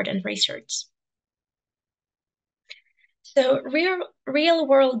important research. So real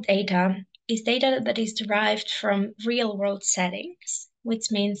world data is data that is derived from real world settings, which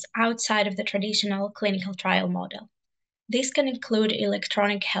means outside of the traditional clinical trial model. This can include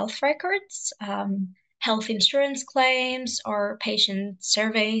electronic health records, health insurance claims, or patient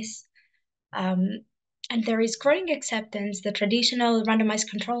surveys. And there is growing acceptance that traditional randomized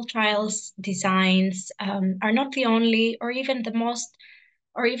control trials designs are not the only or even the most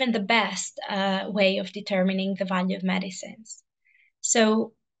or even the best way of determining the value of medicines.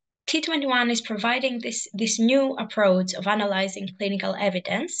 So T21 is providing this new approach of analyzing clinical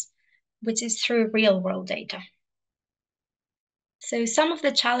evidence, which is through real-world data. So some of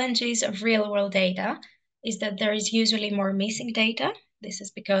the challenges of real-world data is that there is usually more missing data This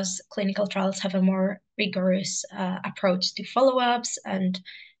is because clinical trials have a more rigorous approach to follow-ups and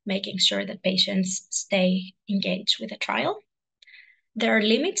making sure that patients stay engaged with the trial. There are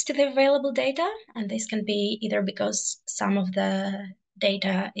limits to the available data, and this can be either because some of the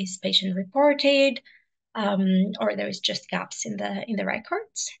data is patient-reported, or there is just gaps in the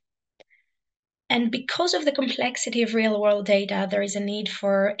records. And because of the complexity of real-world data, there is a need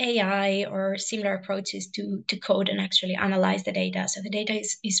for AI or similar approaches to code and actually analyze the data. So the data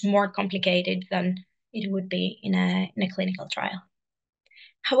is more complicated than it would be in a clinical trial.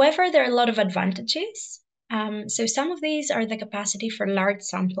 However, there are a lot of advantages. So some of these are the capacity for large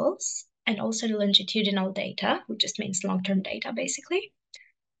samples and also longitudinal data, which just means long-term data, basically.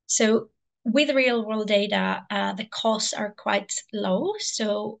 So with real-world data, the costs are quite low.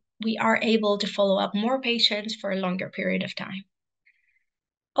 So we are able to follow up more patients for a longer period of time.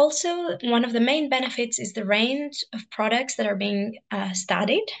 Also, one of the main benefits is the range of products that are being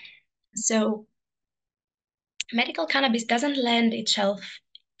studied. So medical cannabis doesn't lend itself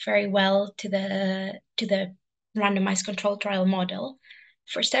very well to the randomized controlled trial model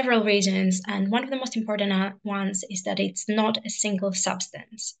for several reasons. And one of the most important ones is that it's not a single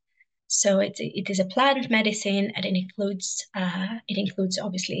substance. So it is a plant medicine, and it includes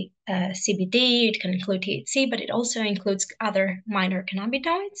obviously CBD. It can include THC, but it also includes other minor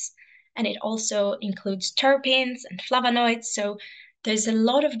cannabinoids, and it also includes terpenes and flavonoids. So there's a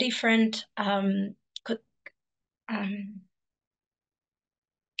lot of different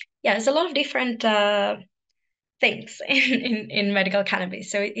there's a lot of different things in medical cannabis.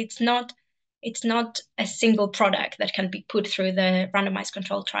 So it's not a single product that can be put through the randomized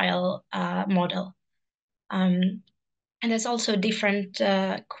controlled trial model. And there's also different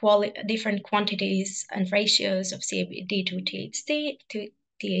quantities and ratios of CBD to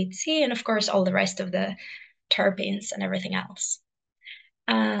THC, and of course all the rest of the terpenes and everything else.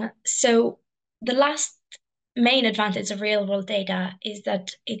 So the last main advantage of real-world data is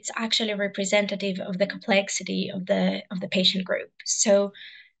that it's actually representative of the complexity of the patient group. So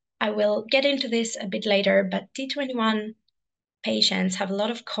I will get into this a bit later, but T21 patients have a lot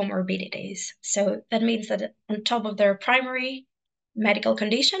of comorbidities. So that means that on top of their primary medical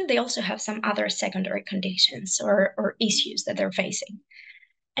condition, they also have some other secondary conditions or issues that they're facing.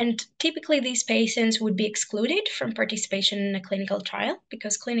 And typically these patients would be excluded from participation in a clinical trial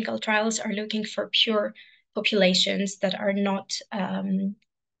because clinical trials are looking for pure populations that are not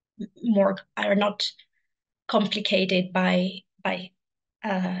complicated by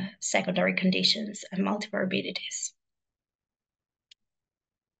secondary conditions and multimorbidities.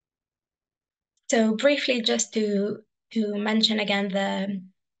 So briefly, just to mention again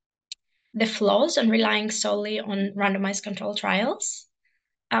the flaws on relying solely on randomized controlled trials.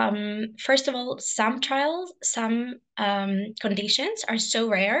 First of all, some conditions are so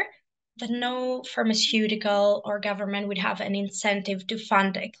rare that no pharmaceutical or government would have an incentive to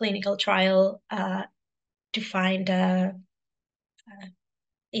fund a clinical trial to find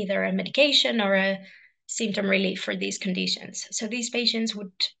either a medication or a symptom relief for these conditions. So these patients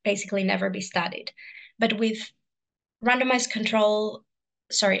would basically never be studied. But with real-world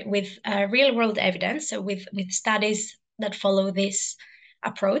evidence, so with studies that follow this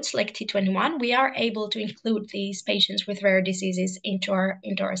approach, like T21, we are able to include these patients with rare diseases into our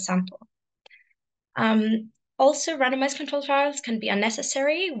sample. Also, randomized controlled trials can be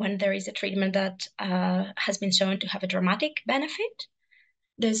unnecessary when there is a treatment that has been shown to have a dramatic benefit.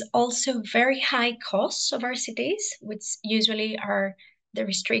 There's also very high costs of RCTs, which usually are the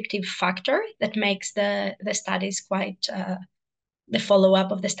restrictive factor that makes the studies quite, the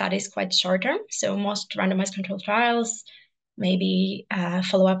follow-up of the studies quite short-term. So most randomized controlled trials maybe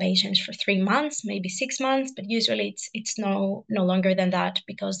follow up patients for 3 months, maybe 6 months, but usually it's no longer than that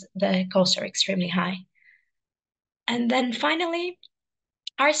because the costs are extremely high. And then finally,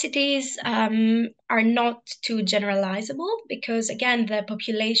 RCTs are not too generalizable because, again, the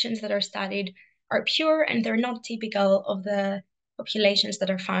populations that are studied are pure and they're not typical of the populations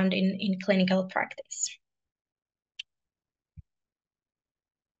that are found in clinical practice.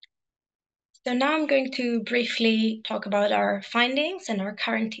 So now I'm going to briefly talk about our findings and our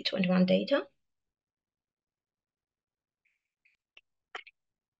current T21 data.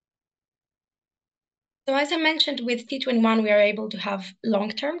 So as I mentioned, with T21, we are able to have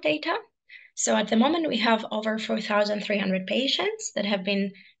long-term data. So at the moment, we have over 4,300 patients that have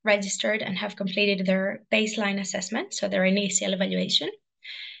been registered and have completed their baseline assessment, so their initial evaluation.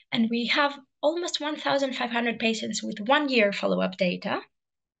 And we have almost 1,500 patients with 1-year follow-up data.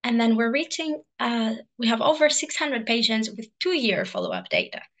 And then we're reaching, we have over 600 patients with 2-year follow-up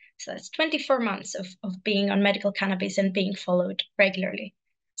data. So that's 24 months of being on medical cannabis and being followed regularly.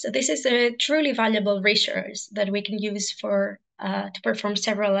 So this is a truly valuable research that we can use for to perform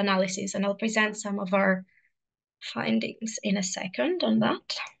several analyses, and I'll present some of our findings in a second on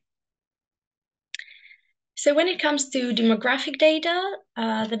that. So when it comes to demographic data,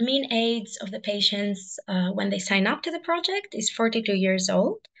 the mean age of the patients when they sign up to the project is 42 years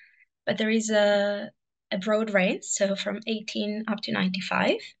old, but there is a broad range, so from 18 up to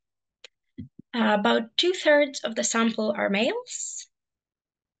 95. About 2/3 of the sample are males.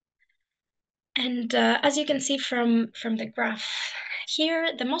 And as you can see from the graph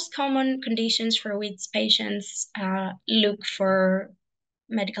here, the most common conditions for which patients look for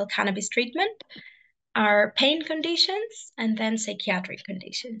medical cannabis treatment are pain conditions and then psychiatric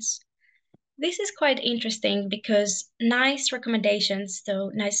conditions. This is quite interesting because NICE recommendations, so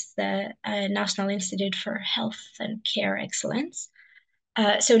NICE is the National Institute for Health and Care Excellence.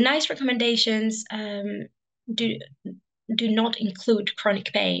 So NICE recommendations do not include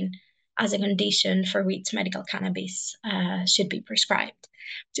chronic pain as a condition for which medical cannabis should be prescribed,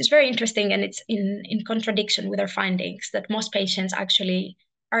 which is very interesting, and it's in contradiction with our findings that most patients actually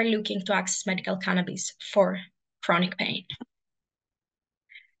are looking to access medical cannabis for chronic pain.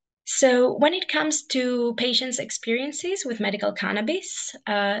 So when it comes to patients' experiences with medical cannabis,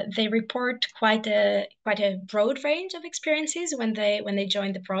 they report quite a broad range of experiences when they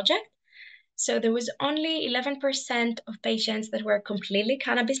joined the project. So there was only 11% of patients that were completely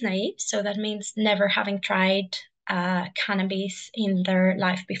cannabis naive. So that means never having tried cannabis in their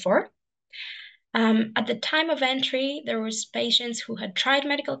life before. At the time of entry, there was patients who had tried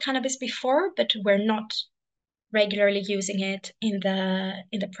medical cannabis before, but were not regularly using it in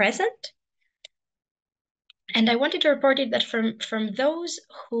the present. And I wanted to report it that from those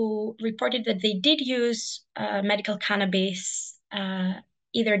who reported that they did use medical cannabis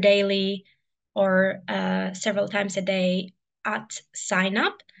either daily or several times a day at sign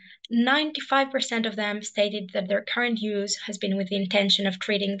up, 95% of them stated that their current use has been with the intention of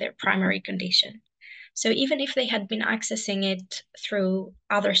treating their primary condition. So even if they had been accessing it through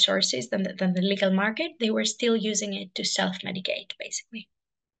other sources than the legal market, they were still using it to self-medicate, basically.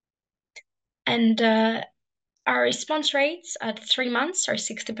 And our response rates at 3 months are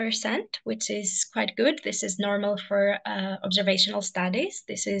 60%, which is quite good. This is normal for observational studies.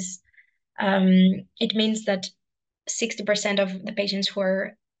 This is it means that 60% of the patients who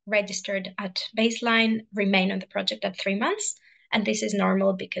are registered at baseline remain on the project at 3 months. And this is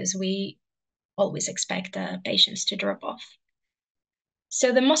normal because we always expect patients to drop off.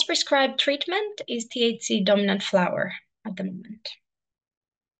 So the most prescribed treatment is THC dominant flower at the moment.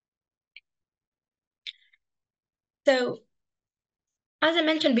 So as I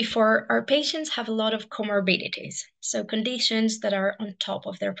mentioned before, our patients have a lot of comorbidities, so conditions that are on top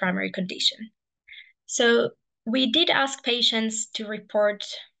of their primary condition. So we did ask patients to report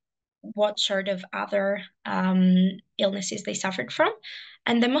what sort of other illnesses they suffered from.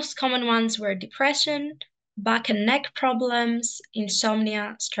 And the most common ones were depression, back and neck problems,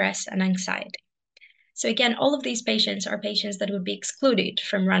 insomnia, stress, and anxiety. So again, all of these patients are patients that would be excluded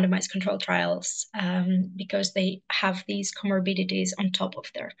from randomized controlled trials because they have these comorbidities on top of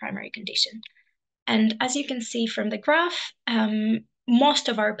their primary condition. And as you can see from the graph, most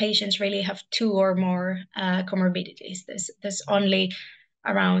of our patients really have 2 or more comorbidities. There's only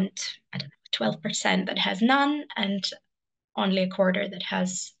around, 12% that has none, and only 1/4 that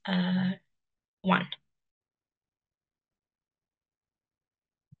has 1.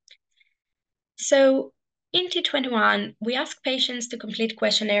 So in T21, we ask patients to complete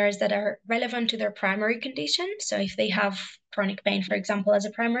questionnaires that are relevant to their primary condition. So if they have chronic pain, for example, as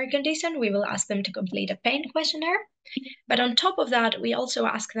a primary condition, we will ask them to complete a pain questionnaire. But on top of that, we also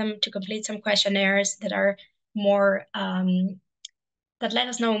ask them to complete some questionnaires that are more, that let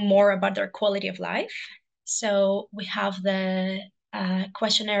us know more about their quality of life. So we have the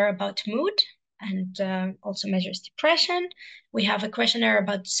questionnaire about mood, and also measures depression. We have a questionnaire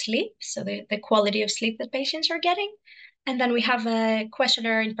about sleep, so the quality of sleep that patients are getting. And then we have a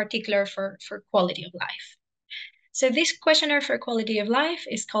questionnaire in particular for quality of life. So this questionnaire for quality of life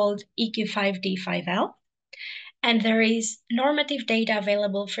is called EQ5D5L. And there is normative data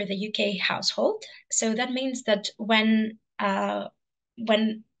available for the UK household. So that means that when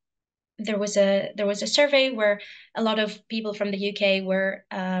there was a survey where a lot of people from the UK were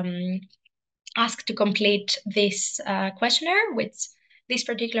asked to complete this questionnaire, which this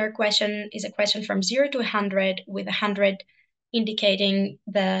particular question is a question from 0 to 100, with 100 indicating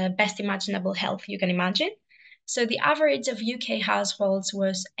the best imaginable health you can imagine. So the average of UK households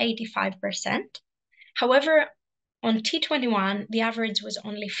was 85%. However, on T21, the average was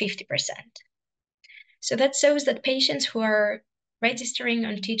only 50%. So that shows that patients who are registering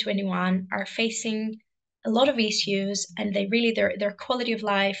on T21 are facing a lot of issues, and they really, their quality of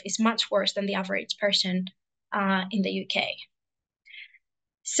life is much worse than the average person in the UK.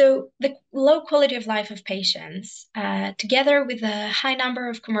 So the low quality of life of patients, together with the high number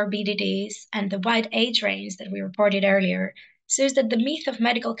of comorbidities and the wide age range that we reported earlier, shows that the myth of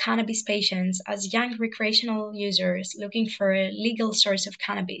medical cannabis patients as young recreational users looking for a legal source of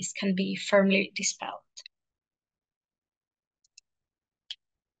cannabis can be firmly dispelled.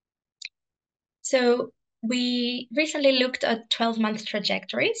 So we recently looked at 12-month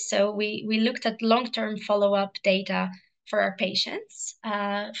trajectories. So we looked at long-term follow-up data for our patients,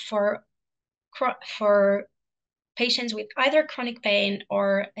 for patients with either chronic pain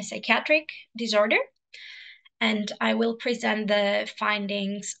or a psychiatric disorder. And I will present the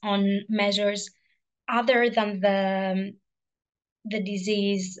findings on measures other than the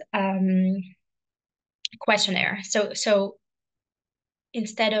disease questionnaire. So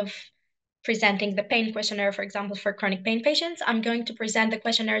instead of presenting the pain questionnaire, for example, for chronic pain patients, I'm going to present the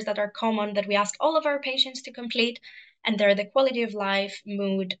questionnaires that are common that we ask all of our patients to complete, and they're the quality of life,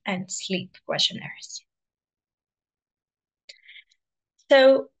 mood, and sleep questionnaires.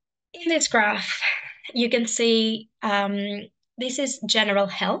 So in this graph, you can see this is general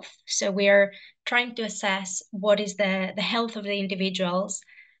health. So we're trying to assess what is the health of the individuals.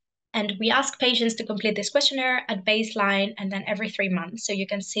 And we ask patients to complete this questionnaire at baseline and then every 3 months. So you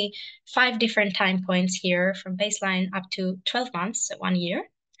can see 5 different time points here from baseline up to 12 months, so 1 year.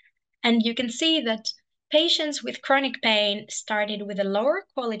 And you can see that patients with chronic pain started with a lower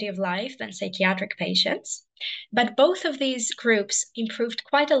quality of life than psychiatric patients. But both of these groups improved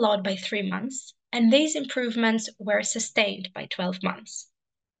quite a lot by 3 months. And these improvements were sustained by 12 months.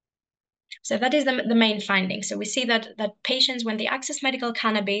 So that is the main finding. So we see that patients, when they access medical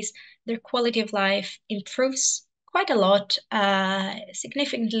cannabis, their quality of life improves quite a lot,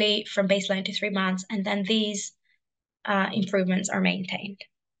 significantly from baseline to 3 months, and then these improvements are maintained.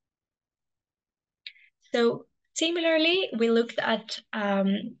 So similarly, we looked at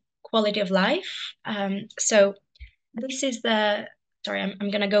quality of life. So this is sorry, I'm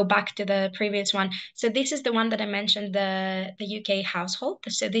going to go back to the previous one. So this is the one that I mentioned, the UK household.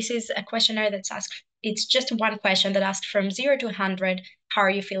 So this is a questionnaire that's asked, it's just one question that asked from 0 to 100, how are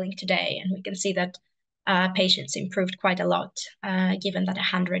you feeling today? And we can see that patients improved quite a lot, given that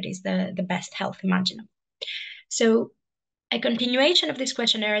 100 is the best health imaginable. So a continuation of this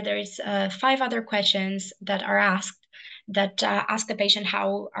questionnaire, there is 5 other questions that are asked that ask the patient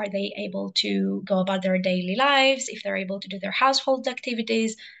how are they able to go about their daily lives, if they're able to do their household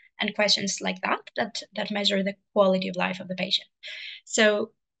activities, and questions like that measure the quality of life of the patient.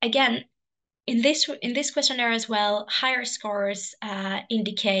 So again, in this questionnaire as well, higher scores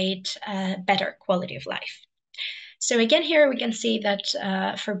indicate better quality of life. So again, here we can see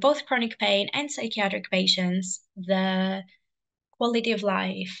that for both chronic pain and psychiatric patients, the quality of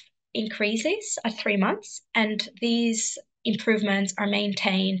life increases at 3 months, and these improvements are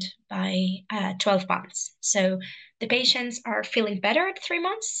maintained by 12 months. So the patients are feeling better at 3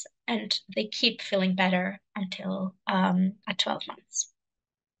 months, and they keep feeling better until at 12 months.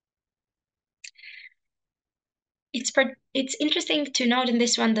 It's interesting to note in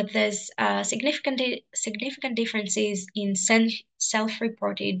this one that there's significant differences in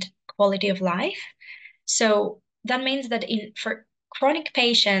self-reported quality of life. So that means that for chronic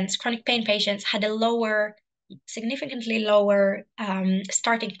pain patients had a significantly lower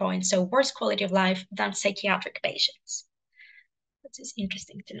starting point, so worse quality of life than psychiatric patients. That is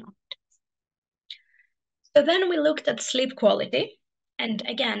interesting to note. So then we looked at sleep quality, and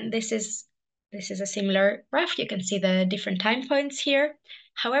again, this is a similar graph. You can see the different time points here.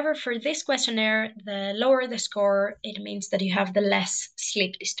 However, for this questionnaire, the lower the score, it means that you have the less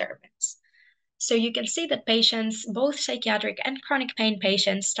sleep disturbance. So you can see that patients, both psychiatric and chronic pain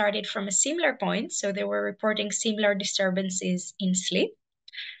patients, started from a similar point. So they were reporting similar disturbances in sleep.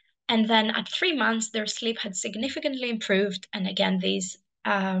 And then at 3 months, their sleep had significantly improved. And again, these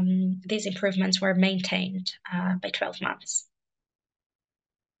improvements were maintained by 12 months.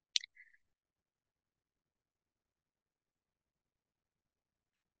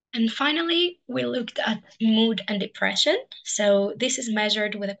 And finally, we looked at mood and depression. So this is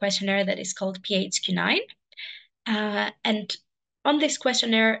measured with a questionnaire that is called PHQ-9. And on this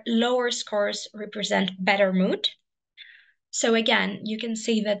questionnaire, lower scores represent better mood. So again, you can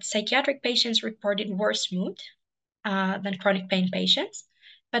see that psychiatric patients reported worse mood than chronic pain patients.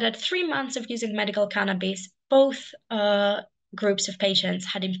 But at 3 months of using medical cannabis, both groups of patients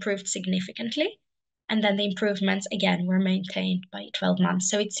had improved significantly. And then the improvements, again, were maintained by 12 months.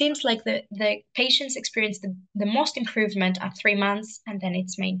 So it seems like the patients experienced the most improvement at 3 months, and then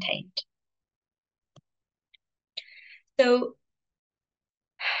it's maintained. So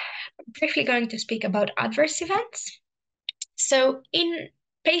briefly going to speak about adverse events. So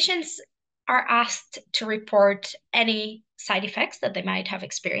patients are asked to report any side effects that they might have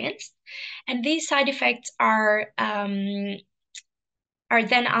experienced. And these side effects are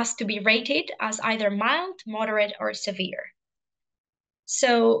then asked to be rated as either mild, moderate, or severe.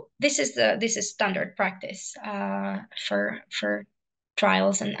 So this is standard practice for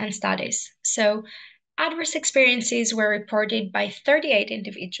trials and studies. So adverse experiences were reported by 38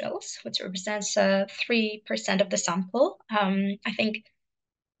 individuals, which represents 3% of the sample. I think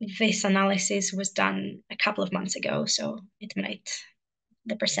this analysis was done a couple of months ago, so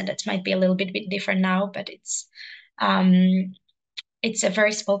the percentage might be a little bit different now, but it's a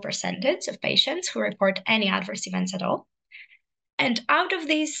very small percentage of patients who report any adverse events at all. And out of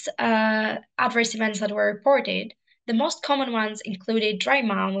these adverse events that were reported, the most common ones included dry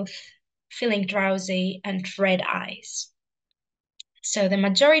mouth, feeling drowsy, and red eyes. So the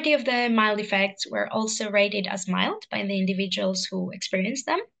majority of the mild effects were also rated as mild by the individuals who experienced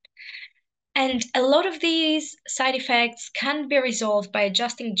them. And a lot of these side effects can be resolved by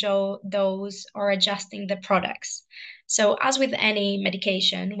adjusting dose or adjusting the products. So as with any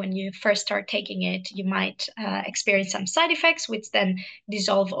medication, when you first start taking it, you might experience some side effects, which then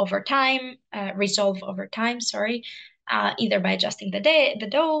resolve over time, either by adjusting the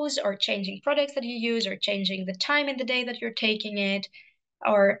dose or changing products that you use or changing the time in the day that you're taking it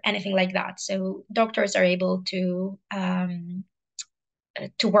or anything like that. So doctors are able to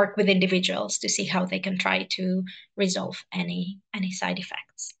work with individuals to see how they can try to resolve any side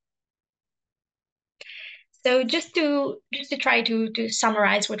effects. So just to try to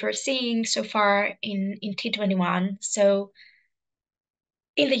summarize what we're seeing so far in T21. So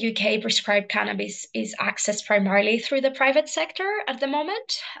in the UK, prescribed cannabis is accessed primarily through the private sector at the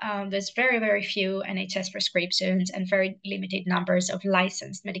moment. There's very, very few NHS prescriptions and very limited numbers of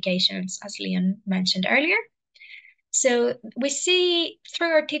licensed medications, as Leon mentioned earlier. So we see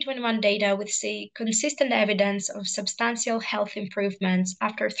through our T21 data, we see consistent evidence of substantial health improvements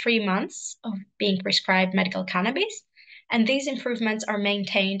after 3 months of being prescribed medical cannabis. And these improvements are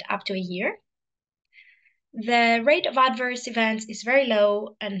maintained up to a year. The rate of adverse events is very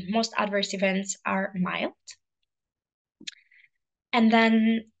low, and most adverse events are mild. And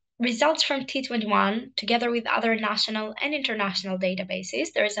then results from T21, together with other national and international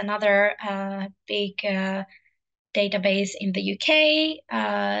databases. There's another big database in the UK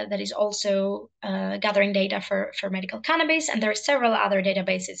that is also gathering data for medical cannabis. And there are several other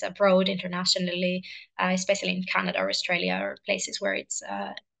databases abroad internationally, especially in Canada or Australia, or places where it's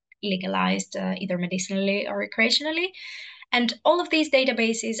legalized either medicinally or recreationally. And all of these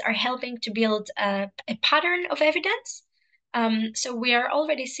databases are helping to build a pattern of evidence. So we are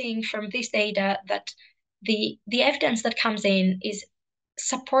already seeing from this data that the evidence that comes in is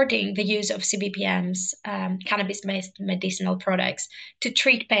supporting the use of CBPMs, cannabis-based medicinal products, to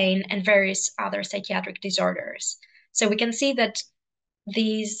treat pain and various other psychiatric disorders. So we can see that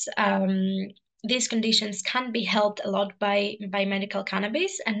these conditions can be helped a lot by medical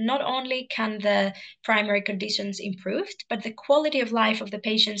cannabis, and not only can the primary conditions improved, but the quality of life of the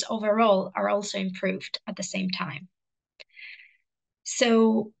patients overall are also improved at the same time.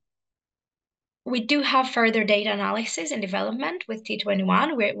 So we do have further data analysis and development with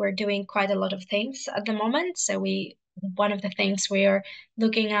T21. We're doing quite a lot of things at the moment. So one of the things we are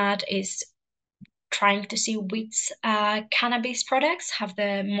looking at is trying to see which cannabis products have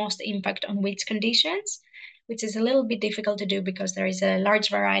the most impact on which conditions, which is a little bit difficult to do because there is a large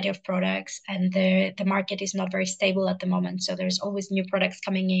variety of products and the market is not very stable at the moment. So there's always new products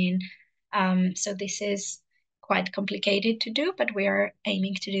coming in. So this is quite complicated to do, but we are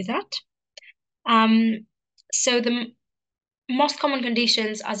aiming to do that. So the most common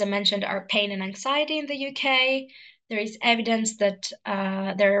conditions, as I mentioned, are pain and anxiety in the UK. There is evidence that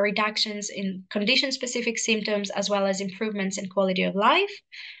there are reductions in condition-specific symptoms as well as improvements in quality of life.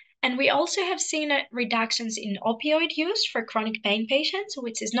 And we also have seen reductions in opioid use for chronic pain patients,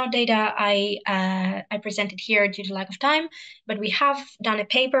 which is not data I presented here due to lack of time, but we have done a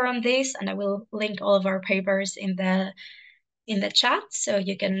paper on this, and I will link all of our papers in the chat, so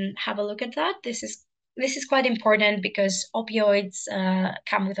you can have a look at that. This is quite important because opioids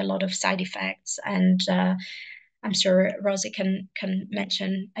come with a lot of side effects, and I'm sure Rosie can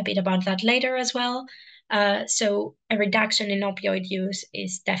mention a bit about that later as well. So a reduction in opioid use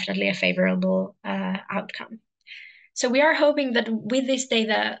is definitely a favorable outcome. So we are hoping that with this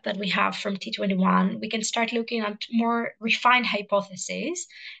data that we have from T21, we can start looking at more refined hypotheses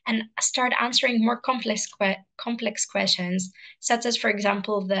and start answering more complex questions, such as, for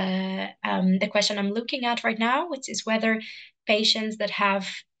example, the question I'm looking at right now, which is whether patients that have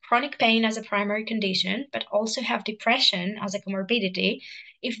chronic pain as a primary condition, but also have depression as a comorbidity,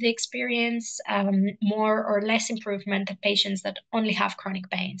 if they experience more or less improvement than patients that only have chronic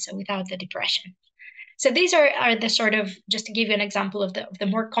pain, so without the depression. So these are the sort of, just to give you an example of the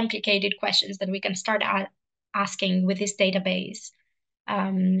more complicated questions that we can start asking with this database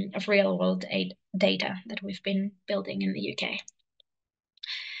of real world data that we've been building in the UK.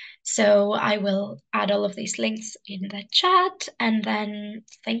 So I will add all of these links in the chat, and then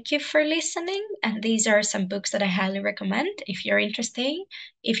thank you for listening. And these are some books that I highly recommend if you're interested.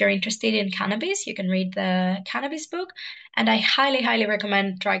 If you're interested in cannabis, you can read the cannabis book. And I highly, highly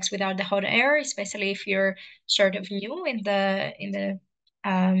recommend Drugs Without the Hot Air, especially if you're sort of new in the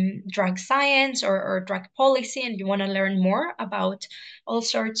drug science or drug policy, and you want to learn more about all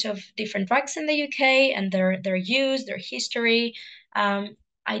sorts of different drugs in the UK and their use, their history.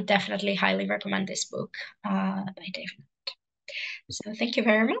 I definitely highly recommend this book by David. So thank you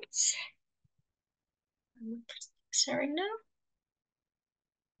very much. Sorry now.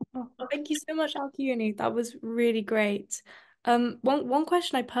 Oh, thank you so much, Alkyoni. That was really great. One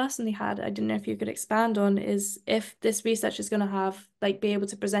question I personally had, I didn't know if you could expand on, is if this research is going to have be able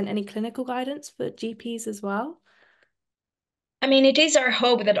to present any clinical guidance for GPs as well. I mean, it is our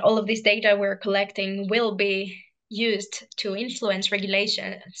hope that all of this data we're collecting will be used to influence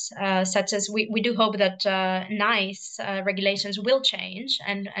regulations, such as we do hope that NICE regulations will change,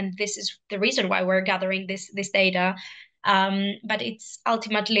 and this is the reason why we're gathering this data. But it's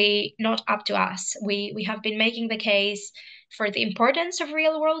ultimately not up to us. We have been making the case for the importance of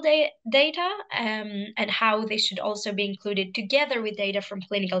real-world data and how they should also be included together with data from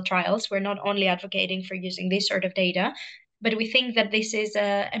clinical trials. We're not only advocating for using this sort of data, but we think that this is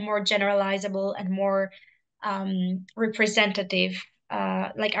a more generalizable and more representative,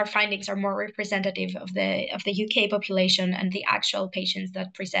 like our findings are more representative of the UK population and the actual patients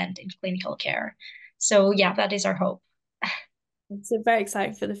that present in clinical care. So yeah, that is our hope. It's very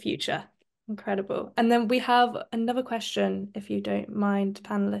exciting for the future. Incredible. And then we have another question, if you don't mind,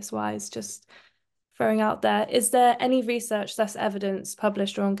 panelist-wise, just throwing out there. Is there any research, thus evidence,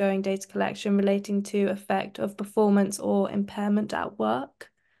 published or ongoing data collection relating to effect of performance or impairment at work?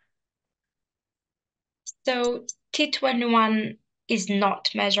 So T21 is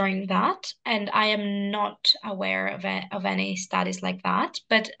not measuring that, and I am not aware of any studies like that,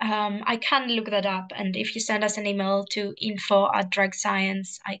 but I can look that up, and if you send us an email to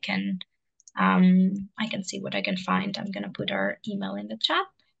info@drugscience, I can see what I can find. I'm going to put our email in the chat,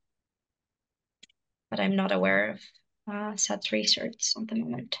 but I'm not aware of such research at the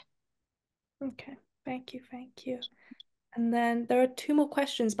moment. Okay, thank you. And then there are two more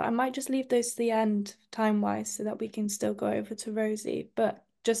questions, but I might just leave those to the end time-wise so that we can still go over to Rosie. But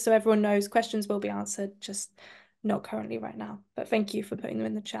just so everyone knows, questions will be answered, just not currently right now. But thank you for putting them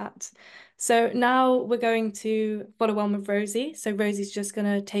in the chat. So now we're going to follow on with Rosie. So Rosie's just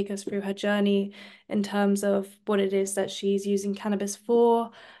going to take us through her journey in terms of what it is that she's using cannabis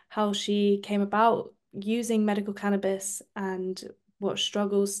for, how she came about using medical cannabis, and what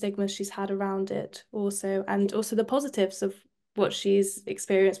struggles, stigmas she's had around it also, and also the positives of what she's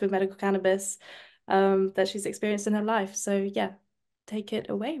experienced with medical cannabis that she's experienced in her life. So yeah, take it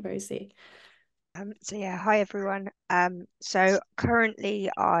away, Rosie. So yeah, hi everyone. So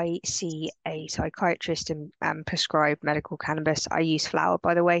currently I see a psychiatrist and prescribe medical cannabis. I use flower,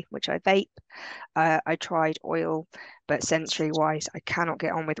 by the way, which I vape. I tried oil, but sensory wise, I cannot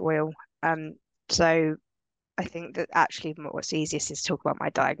get on with oil. So I think that actually what's easiest is to talk about my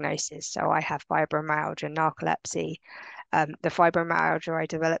diagnosis. So I have fibromyalgia and narcolepsy. The fibromyalgia I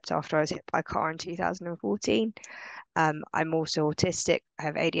developed after I was hit by a car in 2014. I'm also autistic. I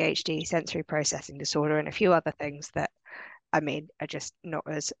have ADHD, sensory processing disorder, and a few other things that, I mean, are just not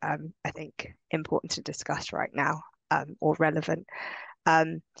as, I think, important to discuss right now or relevant.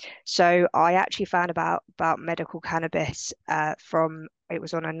 So I actually found about medical cannabis it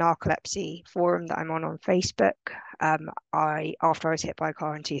was on a narcolepsy forum that I'm on Facebook. After I was hit by a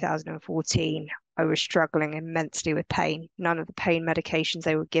car in 2014, I was struggling immensely with pain. None of the pain medications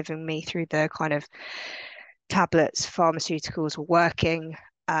they were giving me through the kind of tablets, pharmaceuticals were working.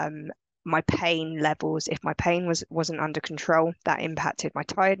 My pain levels, if my pain wasn't under control, that impacted my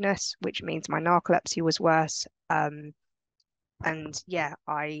tiredness, which means my narcolepsy was worse. And yeah,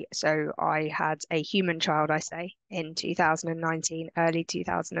 I had a human child, I say, in 2019, early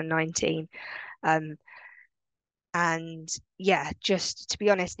 2019. And yeah, just to be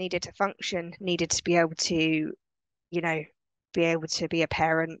honest, needed to function, needed to be able to, you know, be able to be a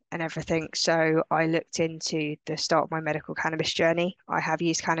parent and everything. So I looked into the start of my medical cannabis journey. I have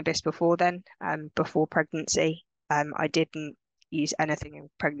used cannabis before then, before pregnancy. I didn't use anything in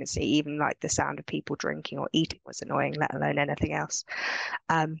pregnancy, even like the sound of people drinking or eating was annoying, let alone anything else.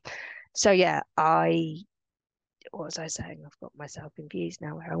 So yeah, what was I saying? I've got myself confused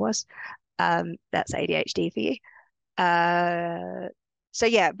now where I was. That's ADHD for you. So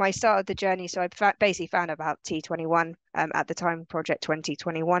yeah, my start of the journey. So I basically found about T21. At the time, Project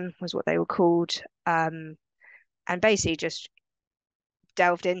 2021 was what they were called. And basically just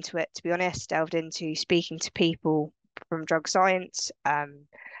delved into it, to be honest, delved into speaking to people from drug science,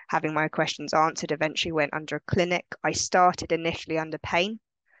 having my questions answered, eventually went under a clinic. I started initially under pain.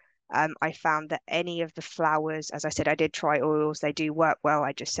 I found that any of the flowers, as I said, I did try oils. They do work well.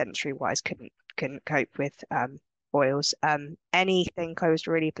 I just sensory-wise couldn't cope with oils. Anything I was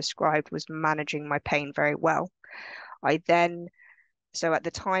really prescribed was managing my pain very well. So at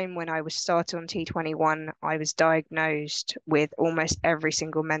the time when I was started on T21, I was diagnosed with almost every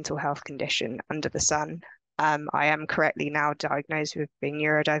single mental health condition under the sun. I am correctly now diagnosed with being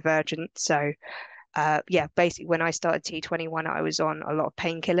neurodivergent. So yeah, basically when I started T21, I was on a lot of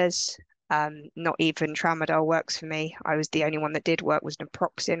painkillers. Not even tramadol works for me. I was the only one that did work was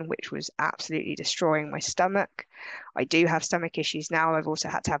naproxen, which was absolutely destroying my stomach. I do have stomach issues now. I've also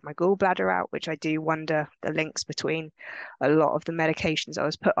had to have my gallbladder out, which I do wonder the links between a lot of the medications I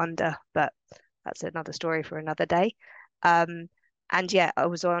was put under, but that's another story for another day. And yeah, I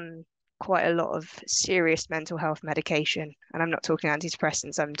was on quite a lot of serious mental health medication. And I'm not talking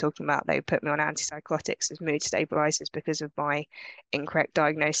antidepressants, I'm talking about they put me on antipsychotics as mood stabilizers because of my incorrect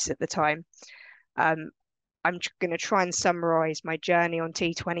diagnosis at the time. I'm going to try and summarize my journey on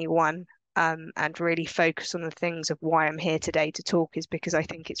T21 and really focus on the things of why I'm here today to talk, is because I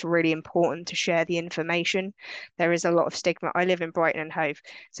think it's really important to share the information. There is a lot of stigma. I live in Brighton and Hove,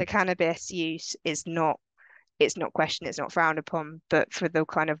 so cannabis use is not, it's not questioned, it's not frowned upon, but for the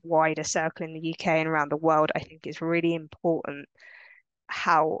kind of wider circle in the UK and around the world, I think it's really important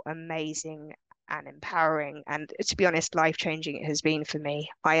how amazing and empowering and, to be honest, life-changing it has been for me.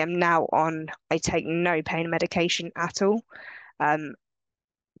 I take no pain medication at all.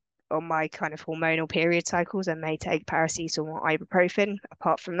 On my kind of hormonal period cycles, I may take paracetamol or ibuprofen.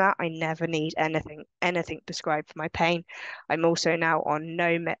 Apart from that, I never need anything prescribed for my pain. I'm also now on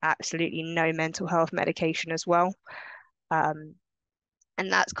absolutely no mental health medication as well. And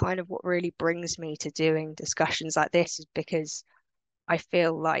that's kind of what really brings me to doing discussions like this, is because I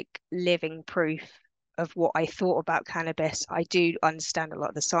feel like living proof of what I thought about cannabis. I do understand a lot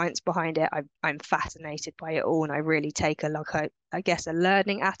of the science behind it. I'm fascinated by it all, and I really take I guess a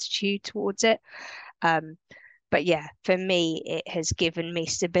learning attitude towards it. But yeah, for me, it has given me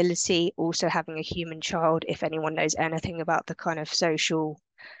stability. Also, having a human child, if anyone knows anything about the kind of social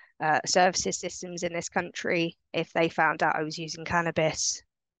services systems in this country, if they found out I was using cannabis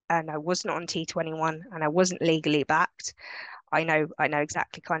and I wasn't on T21 and I wasn't legally backed, I know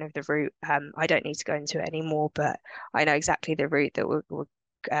exactly kind of the route. I don't need to go into it anymore, but I know exactly the route that would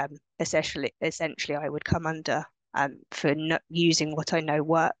essentially I would come under for not using what I know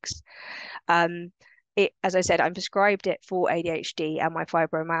works. As I said, I'm prescribed it for ADHD and my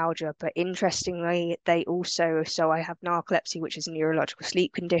fibromyalgia, but interestingly, so I have narcolepsy, which is a neurological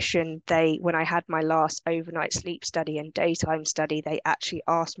sleep condition. When I had my last overnight sleep study and daytime study, they actually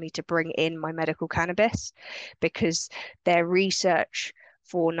asked me to bring in my medical cannabis, because their research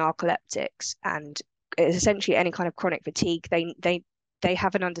for narcoleptics and essentially any kind of chronic fatigue, they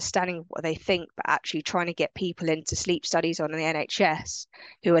have an understanding of what they think, but actually trying to get people into sleep studies on the NHS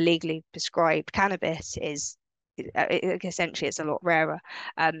who are legally prescribed cannabis essentially it's a lot rarer.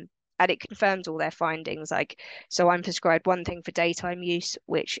 And it confirms all their findings. So I'm prescribed one thing for daytime use,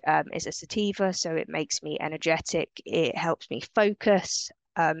 which is a sativa. So it makes me energetic. It helps me focus.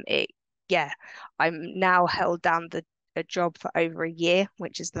 I'm now held down a job for over a year,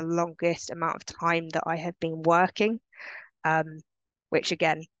 which is the longest amount of time that I have been working. Which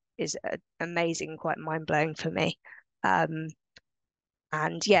again is amazing, quite mind-blowing for me. And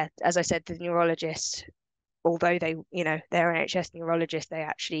yeah, as I said, the neurologist, although they're NHS neurologists, they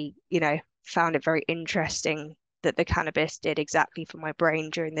actually, found it very interesting that the cannabis did exactly for my brain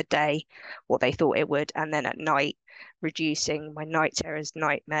during the day what they thought it would, and then at night, reducing my night terrors,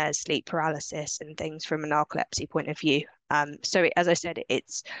 nightmares, sleep paralysis, and things from a narcolepsy point of view. So as I said,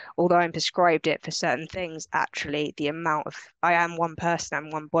 although I'm prescribed it for certain things, actually I am one person,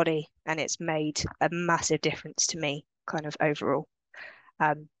 I'm one body, and it's made a massive difference to me kind of overall.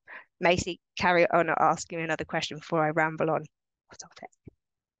 Macy, carry on asking me another question before I ramble on. Stop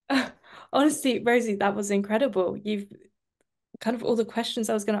it. Honestly, Rosie, that was incredible. You've kind of all the questions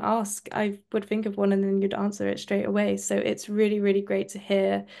I was going to ask, I would think of one and then you'd answer it straight away. So it's really, really great to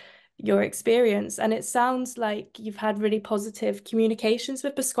hear your experience. And it sounds like you've had really positive communications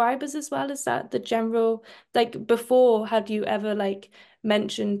with prescribers as well. Is that the general, like before, had you ever like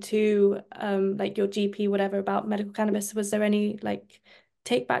mentioned to like your GP, whatever, about medical cannabis? Was there any like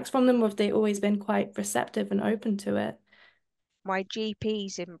takebacks from them, or have they always been quite receptive and open to it? My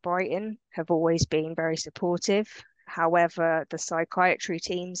GPs in Brighton have always been very supportive. However, the psychiatry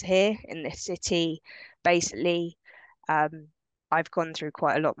teams here in this city, basically, I've gone through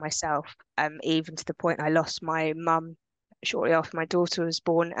quite a lot myself, even to the point I lost my mum shortly after my daughter was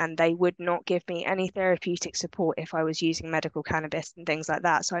born, and they would not give me any therapeutic support if I was using medical cannabis and things like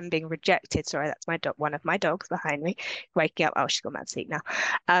that. So I'm being rejected. Sorry, that's my dog, one of my dogs behind me, waking up. Oh, she's gone back to sleep now.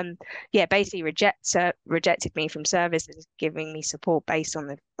 Yeah, basically rejected me from services, giving me support based on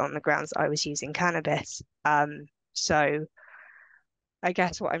the grounds that I was using cannabis. So I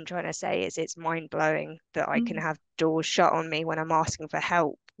guess what I'm trying to say is it's mind blowing that I can have doors shut on me when I'm asking for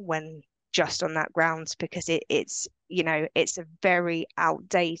help, when just on that grounds, because it's it's a very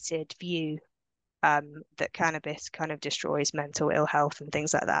outdated view that cannabis kind of destroys mental ill health and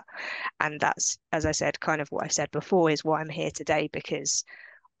things like that. And that's, as I said, kind of what I've said before, is why I'm here today, because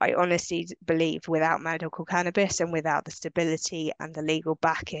I honestly believe without medical cannabis and without the stability and the legal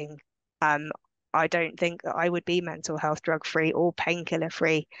backing, I don't think that I would be mental health drug free or painkiller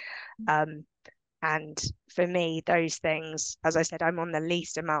free. And for me, those things, as I said, I'm on the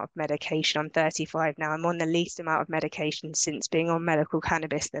least amount of medication. I'm 35 now. I'm on the least amount of medication since being on medical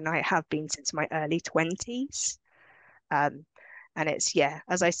cannabis than I have been since my early 20s. And it's, yeah,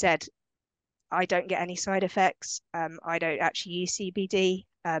 as I said, I don't get any side effects. I don't actually use CBD.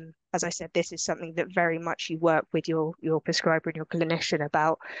 As I said, this is something that very much you work with your prescriber and your clinician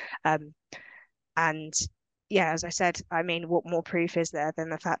about. And yeah, as I said, I mean, what more proof is there than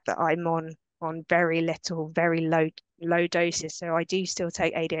the fact that I'm on very little, very low doses. So I do still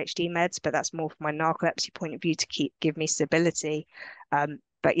take ADHD meds, but that's more from my narcolepsy point of view to give me stability.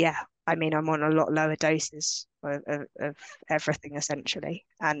 But yeah, I mean, I'm on a lot lower doses of everything essentially,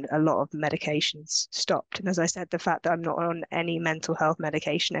 and a lot of medications stopped. And as I said, the fact that I'm not on any mental health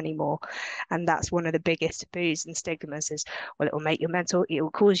medication anymore, and that's one of the biggest taboos and stigmas is, well, it will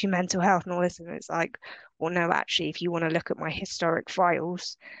cause you mental health and all this. And it's like, well, no, actually, if you want to look at my historic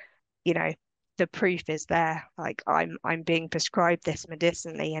files, the proof is there. Like I'm being prescribed this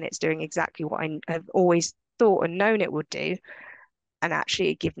medicinally, and it's doing exactly what I have always thought and known it would do, and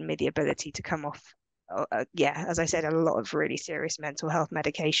actually given me the ability to come off as I said, a lot of really serious mental health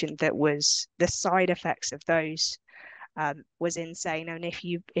medication that was the side effects of those was insane. And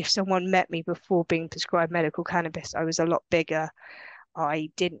if someone met me before being prescribed medical cannabis, I was a lot bigger.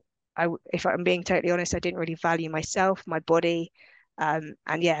 If I'm being totally honest, I didn't really value myself, my body, and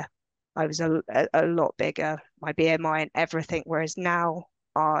yeah, I was a lot bigger, my BMI and everything. Whereas now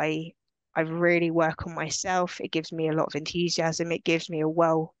I really work on myself. It gives me a lot of enthusiasm. It gives me a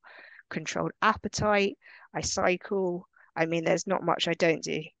well-controlled appetite. I cycle. I mean, there's not much I don't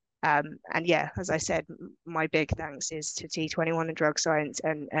do. And yeah, as I said, my big thanks is to T21 and drug science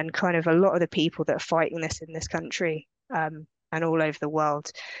and kind of a lot of the people that are fighting this in this country and all over the world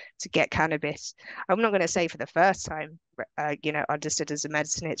to get cannabis. I'm not going to say for the first time, understood as a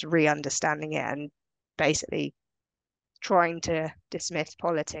medicine. It's re-understanding it and basically trying to dismiss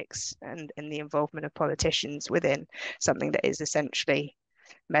politics and the involvement of politicians within something that is essentially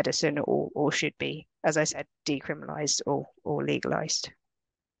medicine or should be, as I said, decriminalized or legalized.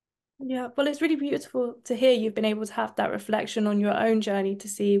 Yeah, well, it's really beautiful to hear you've been able to have that reflection on your own journey to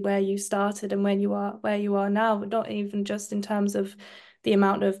see where you started and where you are now, but not even just in terms of the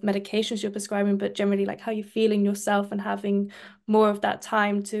amount of medications you're prescribing, but generally like how you're feeling yourself and having more of that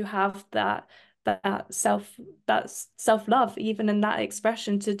time to have that self-love, even in that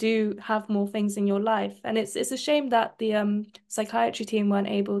expression, to have more things in your life. And it's a shame that the psychiatry team weren't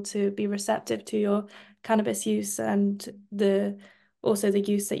able to be receptive to your cannabis use and also the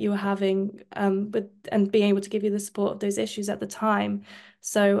use that you were having and being able to give you the support of those issues at the time.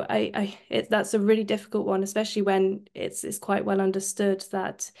 So that's a really difficult one, especially when it's quite well understood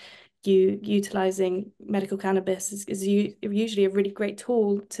that utilizing medical cannabis is usually a really great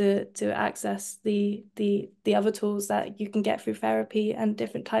tool to access the other tools that you can get through therapy and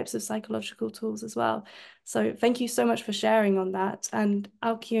different types of psychological tools as well. So thank you so much for sharing on that. And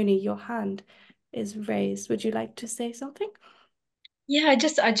Alkyoni, your hand is raised. Would you like to say something? Yeah, I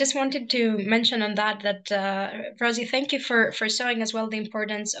just wanted to mention on that Rosie, thank you for showing as well the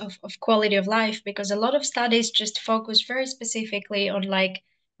importance of quality of life, because a lot of studies just focus very specifically on like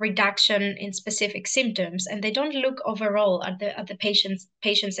reduction in specific symptoms, and they don't look overall at the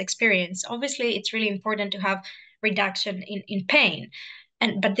patient's experience. Obviously, it's really important to have reduction in pain,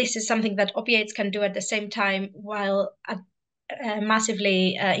 but this is something that opiates can do at the same time while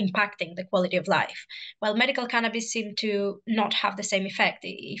massively impacting the quality of life. While medical cannabis seem to not have the same effect.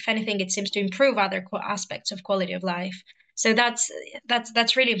 If anything, it seems to improve other aspects of quality of life. So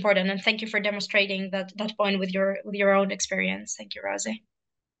that's really important. And thank you for demonstrating that point with your own experience. Thank you, Rosie.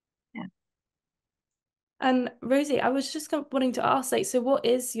 Yeah. And Rosie, I was just wanting to ask, like, so what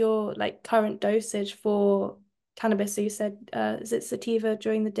is your like current dosage for cannabis? So you said, is it sativa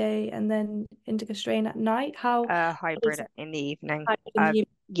during the day and then indica strain at night? How is Hybrid in the evening. in the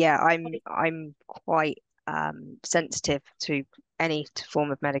Yeah, I'm quite sensitive to any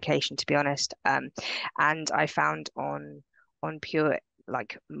form of medication, to be honest. And I found on pure,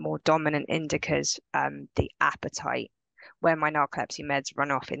 like more dominant indicas, the appetite, where my narcolepsy meds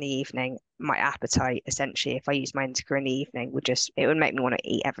run off in the evening, my appetite essentially, if I use my indica in the evening, it would make me want to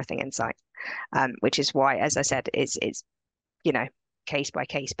eat everything in sight. Which is why, as I said, it's you know, case by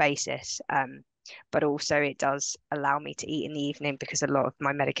case basis. But also it does allow me to eat in the evening, because a lot of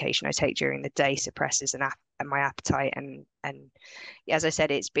my medication I take during the day suppresses my appetite, and as I said,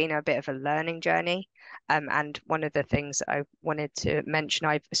 it's been a bit of a learning journey. And one of the things that I wanted to mention,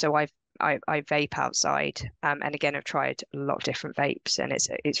 I vape outside, and again I've tried a lot of different vapes, and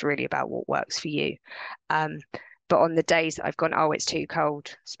it's really about what works for you. But on the days that I've gone, oh, it's too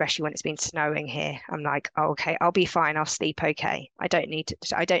cold, especially when it's been snowing here, I'm like, oh, okay, I'll be fine. I'll sleep okay. I don't need to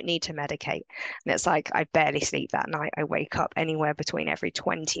medicate. And it's like I barely sleep that night. I wake up anywhere between every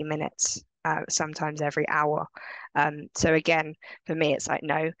 20 minutes, sometimes every hour. So again, for me, it's like,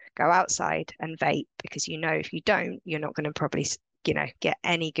 no, go outside and vape, because if you don't, you're not going to probably get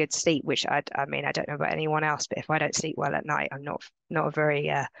any good sleep, which I mean, I don't know about anyone else, but if I don't sleep well at night, I'm not a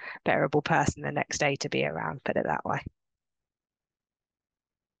very bearable person the next day to be around, put it that way.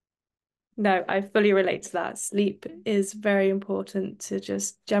 No, I fully relate to that. Sleep is very important to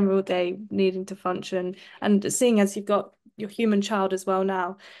just general day needing to function. And seeing as you've got your human child as well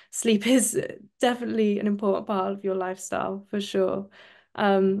now, sleep is definitely an important part of your lifestyle for sure.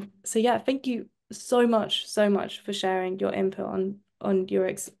 So yeah, thank you so much for sharing your input on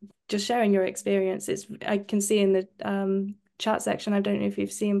just sharing your experiences. I can see in the chat section, I don't know if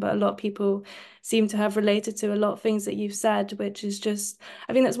you've seen, but a lot of people seem to have related to a lot of things that you've said, which is just,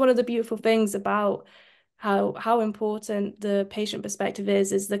 I think that's one of the beautiful things about how important the patient perspective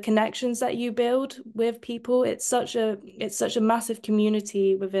is the connections that you build with people. It's such a massive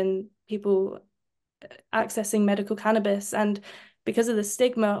community within people accessing medical cannabis, and because of the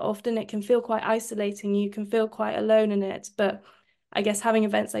stigma, often it can feel quite isolating. You can feel quite alone in it, but I guess having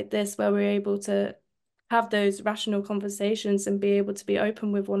events like this where we're able to have those rational conversations and be able to be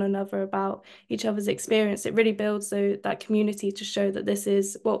open with one another about each other's experience, it really builds that community to show that this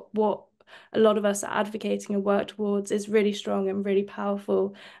is what a lot of us are advocating and work towards is really strong and really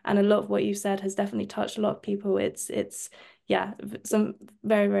powerful. And a lot of what you said has definitely touched a lot of people. It's yeah, some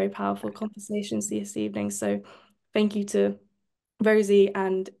very, very powerful conversations this evening. So thank you to Rosie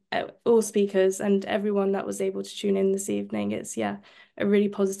and all speakers and everyone that was able to tune in this evening. It's a really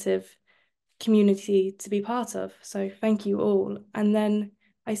positive community to be part of. So thank you all. And then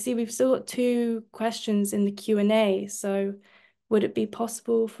I see we've still got 2 questions in the Q&A. So would it be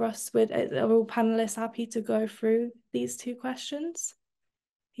possible for us are all panelists happy to go through these 2 questions?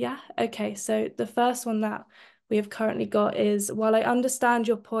 Yeah, okay. So the first one that we have currently got is, while I understand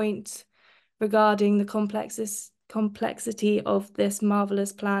your point regarding the complexity of this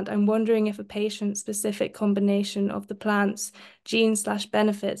marvelous plant, I'm wondering if a patient-specific combination of the plant's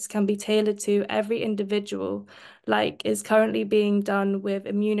genes/benefits can be tailored to every individual, like is currently being done with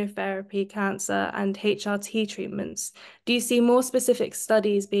immunotherapy, cancer, and HRT treatments. Do you see more specific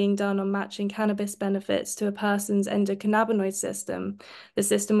studies being done on matching cannabis benefits to a person's endocannabinoid system, the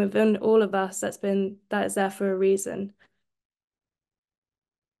system within all of us that is there for a reason?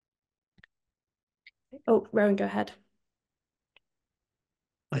 Oh, Rowan, go ahead.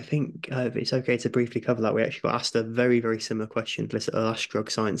 I think if it's okay to briefly cover that, we actually got asked a very, very similar question at the last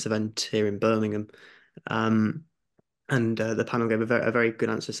drug science event here in Birmingham. And the panel gave a very good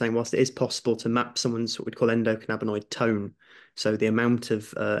answer, saying whilst it is possible to map someone's what we'd call endocannabinoid tone, so the amount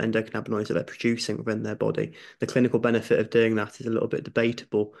of endocannabinoids that they're producing within their body, the clinical benefit of doing that is a little bit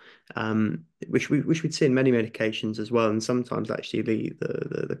debatable, which we'd see in many medications as well. And sometimes actually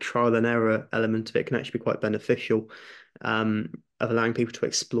the trial and error element of it can actually be quite beneficial. of allowing people to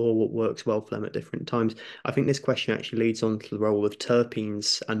explore what works well for them at different times. I think this question actually leads on to the role of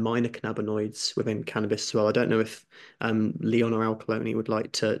terpenes and minor cannabinoids within cannabis as well. I don't know if Leon or Alkyoni would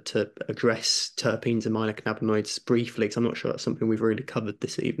like to address terpenes and minor cannabinoids briefly, because I'm not sure that's something we've really covered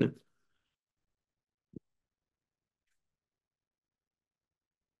this evening.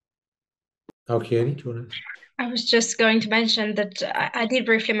 Alkyoni, do you want to? I was just going to mention that I did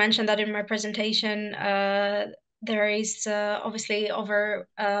briefly mention that in my presentation. There is obviously over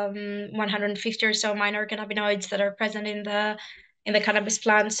 150 or so minor cannabinoids that are present in the cannabis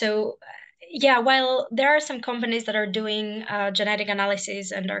plant. So yeah, while there are some companies that are doing genetic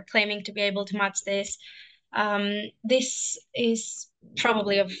analysis and are claiming to be able to match this, this is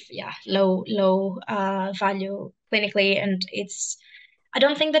probably of low value clinically, and I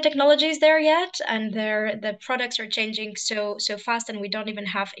don't think the technology is there yet, and the products are changing so fast, and we don't even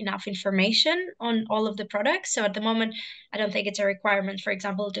have enough information on all of the products. So at the moment, I don't think it's a requirement, for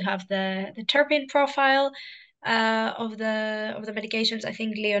example, to have the terpene profile of the medications. I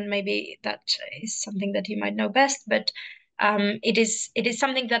think Leon, maybe that is something that you might know best, but it is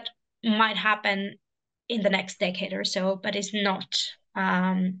something that might happen in the next decade or so, but is not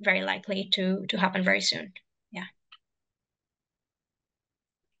very likely to happen very soon. Yeah.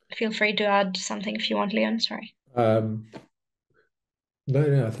 Feel free to add something if you want, Leon. Sorry. No,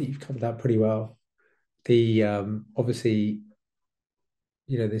 I think you've covered that pretty well. The obviously,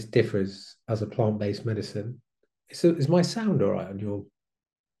 this differs as a plant-based medicine. Is my sound all right on your?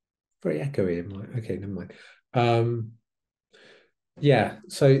 Very echoey. Okay, never mind. Yeah.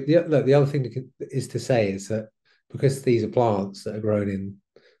 So the other thing is to say is that because these are plants that are grown in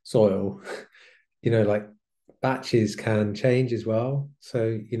soil, like batches can change as well.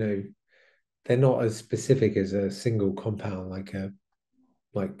 So they're not as specific as a single compound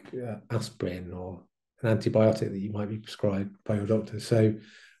like aspirin or an antibiotic that you might be prescribed by your doctor. So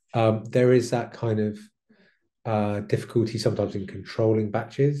there is that kind of difficulty sometimes in controlling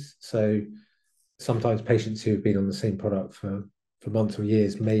batches. So sometimes patients who have been on the same product for months or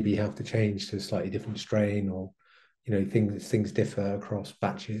years maybe have to change to a slightly different strain, or things differ across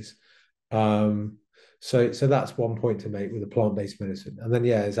batches. So that's one point to make with a plant-based medicine. And then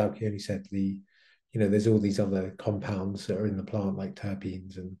as Alkyoni said, there's all these other compounds that are in the plant, like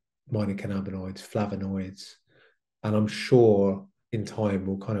terpenes and minor cannabinoids, flavonoids, and I'm sure in time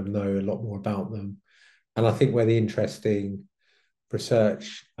we'll kind of know a lot more about them. And I think where the interesting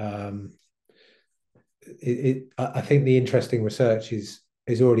research, I think the interesting research is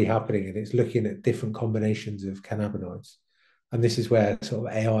already happening, and it's looking at different combinations of cannabinoids. And this is where sort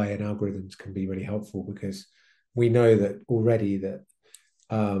of AI and algorithms can be really helpful, because we know that already that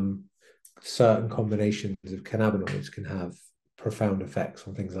certain combinations of cannabinoids can have profound effects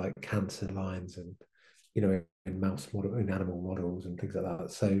on things like cancer lines and in mouse model, in animal models and things like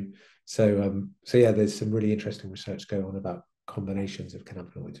that. So yeah, there's some really interesting research going on about combinations of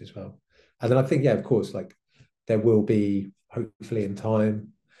cannabinoids as well. And then I think of course, like there will be hopefully in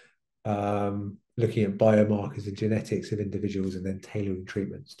time looking at biomarkers and genetics of individuals and then tailoring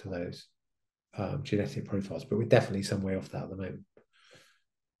treatments to those genetic profiles. But we're definitely some way off that at the moment.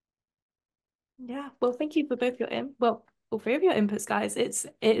 Yeah, well, thank you for all three of your inputs, guys. It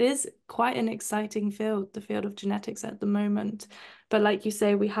is quite an exciting field, the field of genetics at the moment. But like you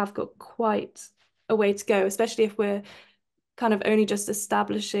say, we have got quite a way to go, especially if we're kind of only just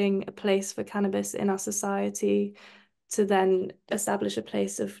establishing a place for cannabis in our society, to then establish a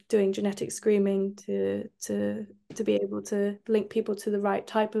place of doing genetic screening to be able to link people to the right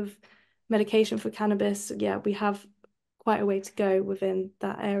type of medication for cannabis. Yeah, we have quite a way to go within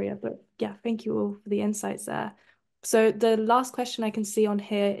that area. But yeah, thank you all for the insights there. So the last question I can see on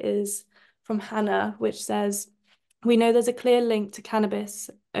here is from Hannah, which says, we know there's a clear link to cannabis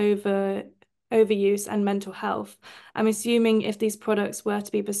overuse and mental health. I'm assuming if these products were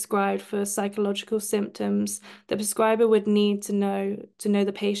to be prescribed for psychological symptoms, the prescriber would need to know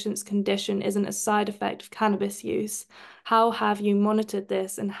the patient's condition isn't a side effect of cannabis use. How have you monitored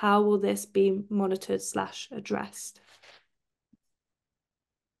this, and how will this be monitored / addressed?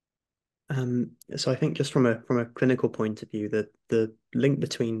 So I think just from a clinical point of view, the link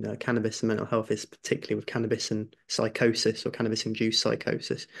between cannabis and mental health is particularly with cannabis and psychosis or cannabis-induced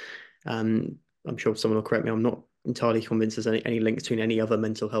psychosis. I'm sure someone will correct me. I'm not entirely convinced there's any link between any other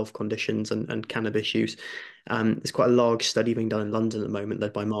mental health conditions and cannabis use. There's quite a large study being done in London at the moment,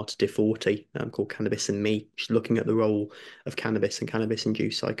 led by Marta Deforti, called Cannabis and Me, which is looking at the role of cannabis and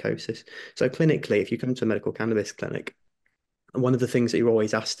cannabis-induced psychosis. So clinically, if you come to a medical cannabis clinic, one of the things that you're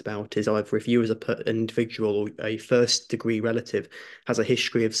always asked about is either if you as an individual or a first degree relative has a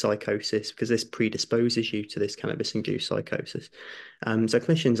history of psychosis, because this predisposes you to this cannabis-induced psychosis. So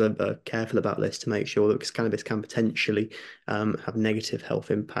clinicians are careful about this to make sure that, because cannabis can potentially have negative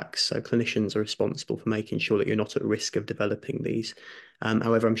health impacts. So clinicians are responsible for making sure that you're not at risk of developing these.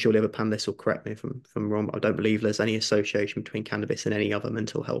 However, I'm sure the other panelists will correct me if I'm wrong, but I don't believe there's any association between cannabis and any other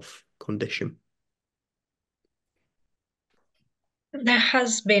mental health condition. There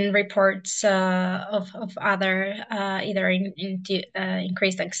has been reports of other either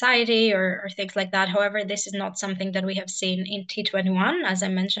increased anxiety or things like that. However, this is not something that we have seen in T21. As I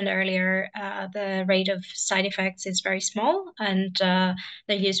mentioned earlier, the rate of side effects is very small, and they're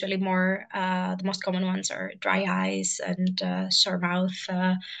usually more, the most common ones are dry eyes and sore mouth.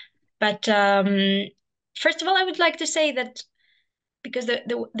 But first of all, I would like to say that because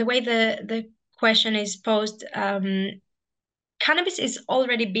the way the question is posed, cannabis is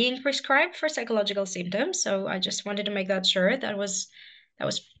already being prescribed for psychological symptoms. So I just wanted to make that sure. That was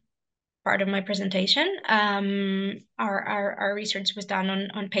part of my presentation. Our research was done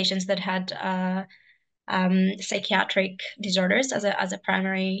on patients that had psychiatric disorders as a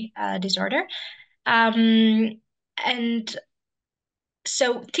primary disorder. And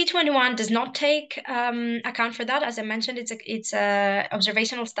so T21 does not take account for that. As I mentioned, it's a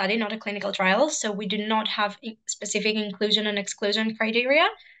observational study, not a clinical trial. So we do not have specific inclusion and exclusion criteria.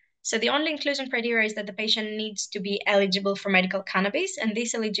 So the only inclusion criteria is that the patient needs to be eligible for medical cannabis, and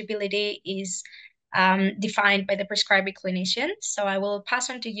this eligibility is defined by the prescribing clinician. So I will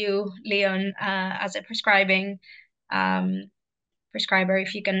pass on to you, Leon, as a prescribing prescriber,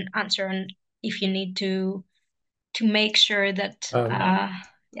 if you can answer on if you need to make sure that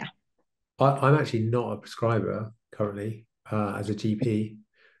yeah. I'm actually not a prescriber currently as a GP,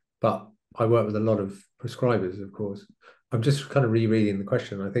 but I work with a lot of prescribers, of course. I'm just kind of rereading the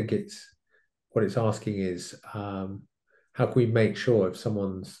question. I think what it's asking is how can we make sure if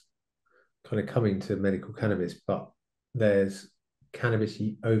someone's kind of coming to medical cannabis, but there's cannabis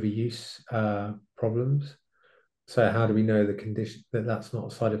overuse problems. So how do we know the condition that that's not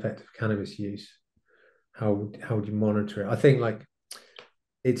a side effect of cannabis use? How would you monitor it? I think like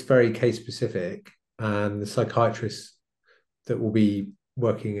it's very case specific, and the psychiatrists that will be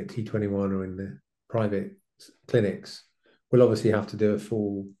working at T21 or in the private clinics will obviously have to do a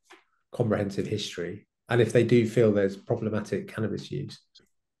full comprehensive history. And if they do feel there's problematic cannabis use,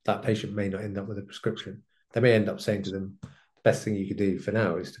 that patient may not end up with a prescription. They may end up saying to them, the best thing you could do for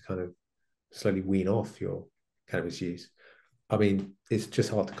now is to kind of slowly wean off your cannabis use. I mean, it's just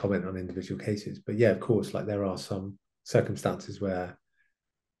hard to comment on individual cases, but yeah, of course, like there are some circumstances where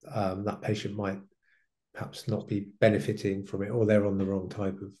that patient might perhaps not be benefiting from it, or they're on the wrong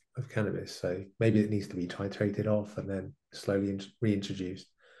type of cannabis. So maybe it needs to be titrated off and then slowly reintroduced.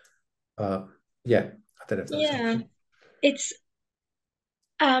 Yeah, I don't know if that's helpful. It's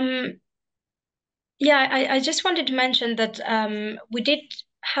yeah, I just wanted to mention that we did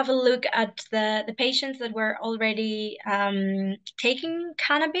have a look at the patients that were already taking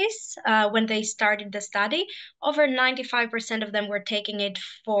cannabis when they started the study. Over 95% of them were taking it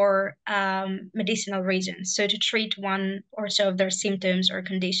for medicinal reasons, so to treat one or so of their symptoms or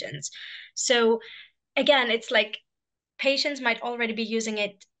conditions. So again, it's like patients might already be using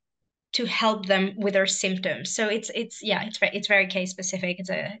it to help them with their symptoms. So it's very case specific.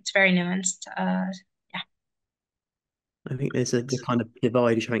 It's very nuanced. I think there's a kind of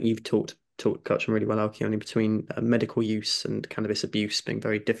divide, which I think you've touched on really well, Alkyoni, between medical use and cannabis abuse being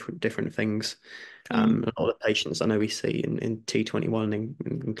very different things. A lot of patients I know we see in T21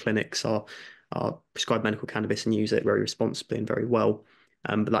 in clinics are prescribed medical cannabis and use it very responsibly and very well.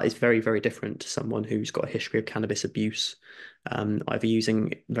 But that is very different to someone who's got a history of cannabis abuse, either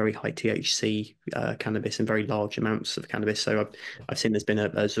using very high THC cannabis and very large amounts of cannabis. So I've seen there's been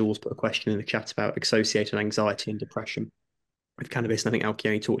a Zul's put a question in the chat about associated anxiety and depression with cannabis. And I think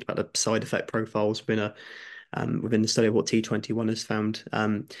Alkyoni talked about the side effect profiles within the study of what T21 has found.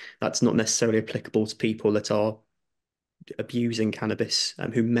 That's not necessarily applicable to people that are abusing cannabis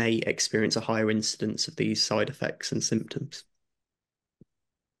who may experience a higher incidence of these side effects and symptoms.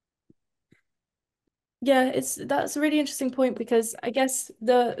 Yeah, that's a really interesting point, because I guess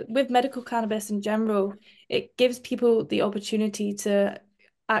with medical cannabis in general, it gives people the opportunity to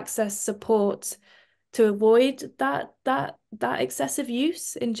access support to avoid that excessive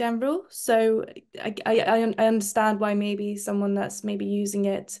use in general. So I understand why maybe someone that's maybe using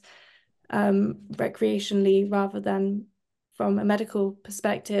it recreationally rather than from a medical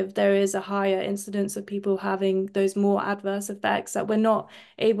perspective, there is a higher incidence of people having those more adverse effects that we're not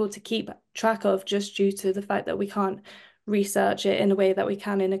able to keep track of just due to the fact that we can't research it in a way that we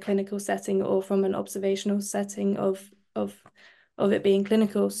can in a clinical setting or from an observational setting of it being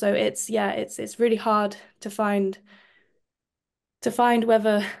clinical. So it's really hard to find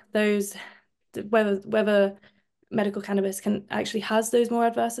whether medical cannabis can actually has those more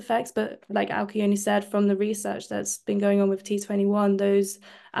adverse effects. But like Alkyoni said, from the research that's been going on with T21, those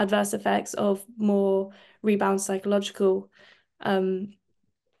adverse effects of more rebound psychological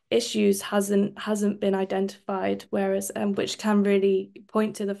issues hasn't been identified, whereas which can really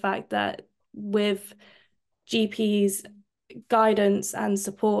point to the fact that with GPs' guidance and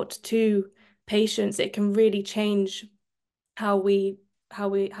support to patients, it can really change how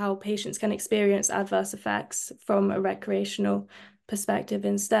patients can experience adverse effects from a recreational perspective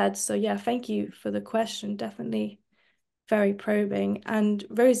instead. So yeah, thank you for the question. Definitely very probing. And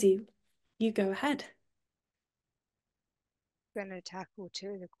Rosie, you go ahead. I'm going to tackle two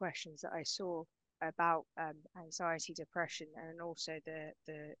of the questions that I saw about anxiety, depression, and also the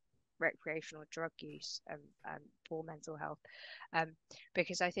recreational drug use for mental health,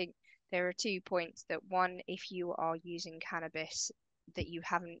 because I think there are 2 points. That one, if you are using cannabis that you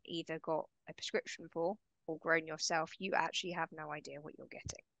haven't either got a prescription for or grown yourself, you actually have no idea what you're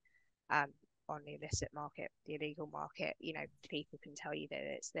getting on the illicit market, the illegal market. You know, people can tell you that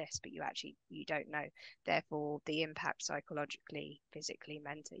it's this, but you don't know. Therefore, the impact psychologically, physically,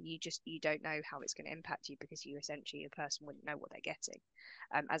 mentally, you don't know how it's going to impact you, because you essentially, a person wouldn't know what they're getting.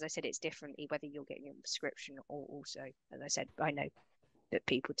 As I said, it's differently whether you're getting a prescription or also, as I said, I know that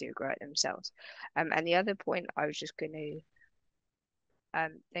people do grow it themselves. And the other point I was just going to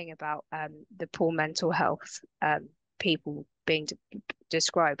thing about the poor mental health people being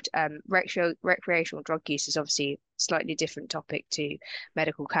described. Recreational drug use is obviously a slightly different topic to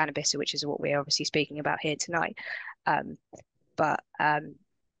medical cannabis, which is what we're obviously speaking about here tonight. But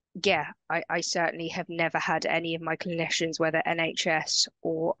yeah, I certainly have never had any of my clinicians, whether NHS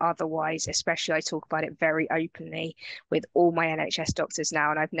or otherwise, especially I talk about it very openly with all my NHS doctors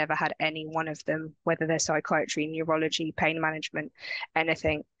now, and I've never had any one of them, whether they're psychiatry, neurology, pain management,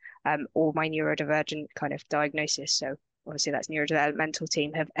 anything, or my neurodivergent kind of diagnosis. So obviously that's neurodevelopmental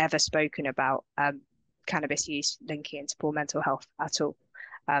team, have ever spoken about cannabis use linking into poor mental health at all.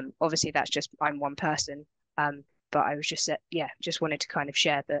 Obviously that's just, I'm one person. But I was just just wanted to kind of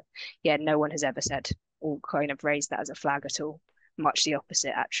share that, no one has ever said or kind of raised that as a flag at all. Much the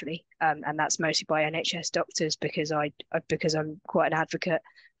opposite, actually. And that's mostly by NHS doctors, because I'm quite an advocate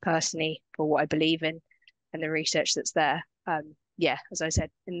personally for what I believe in and the research that's there. As I said,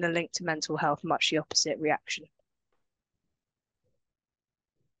 in the link to mental health, much the opposite reaction.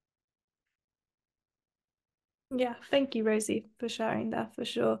 Yeah, thank you, Rosie, for sharing that, for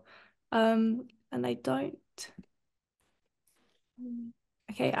sure. And I don't.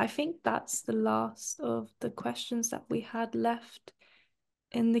 Okay, I think that's the last of the questions that we had left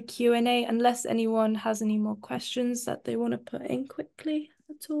in the Q&A, unless anyone has any more questions that they want to put in quickly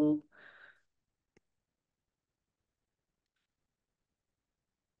at all.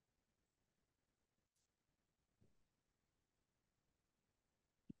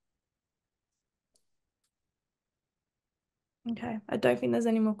 Okay, I don't think there's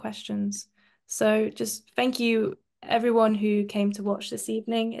any more questions. So just thank you everyone who came to watch this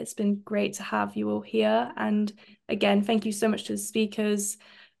evening. It's been great to have you all here. And again, thank you so much to the speakers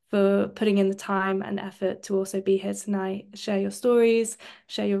for putting in the time and effort to also be here tonight, share your stories,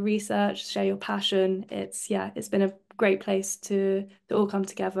 share your research, share your passion. It's been a great place to all come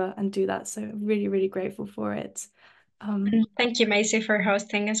together and do that. So really, really grateful for it. Thank you, Macy, for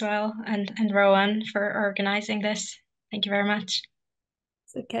hosting as well, and Rowan for organizing this. Thank you very much.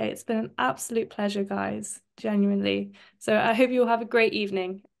 It's okay. It's been an absolute pleasure, guys, genuinely. So I hope you all have a great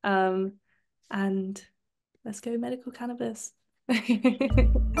evening. And let's go medical cannabis.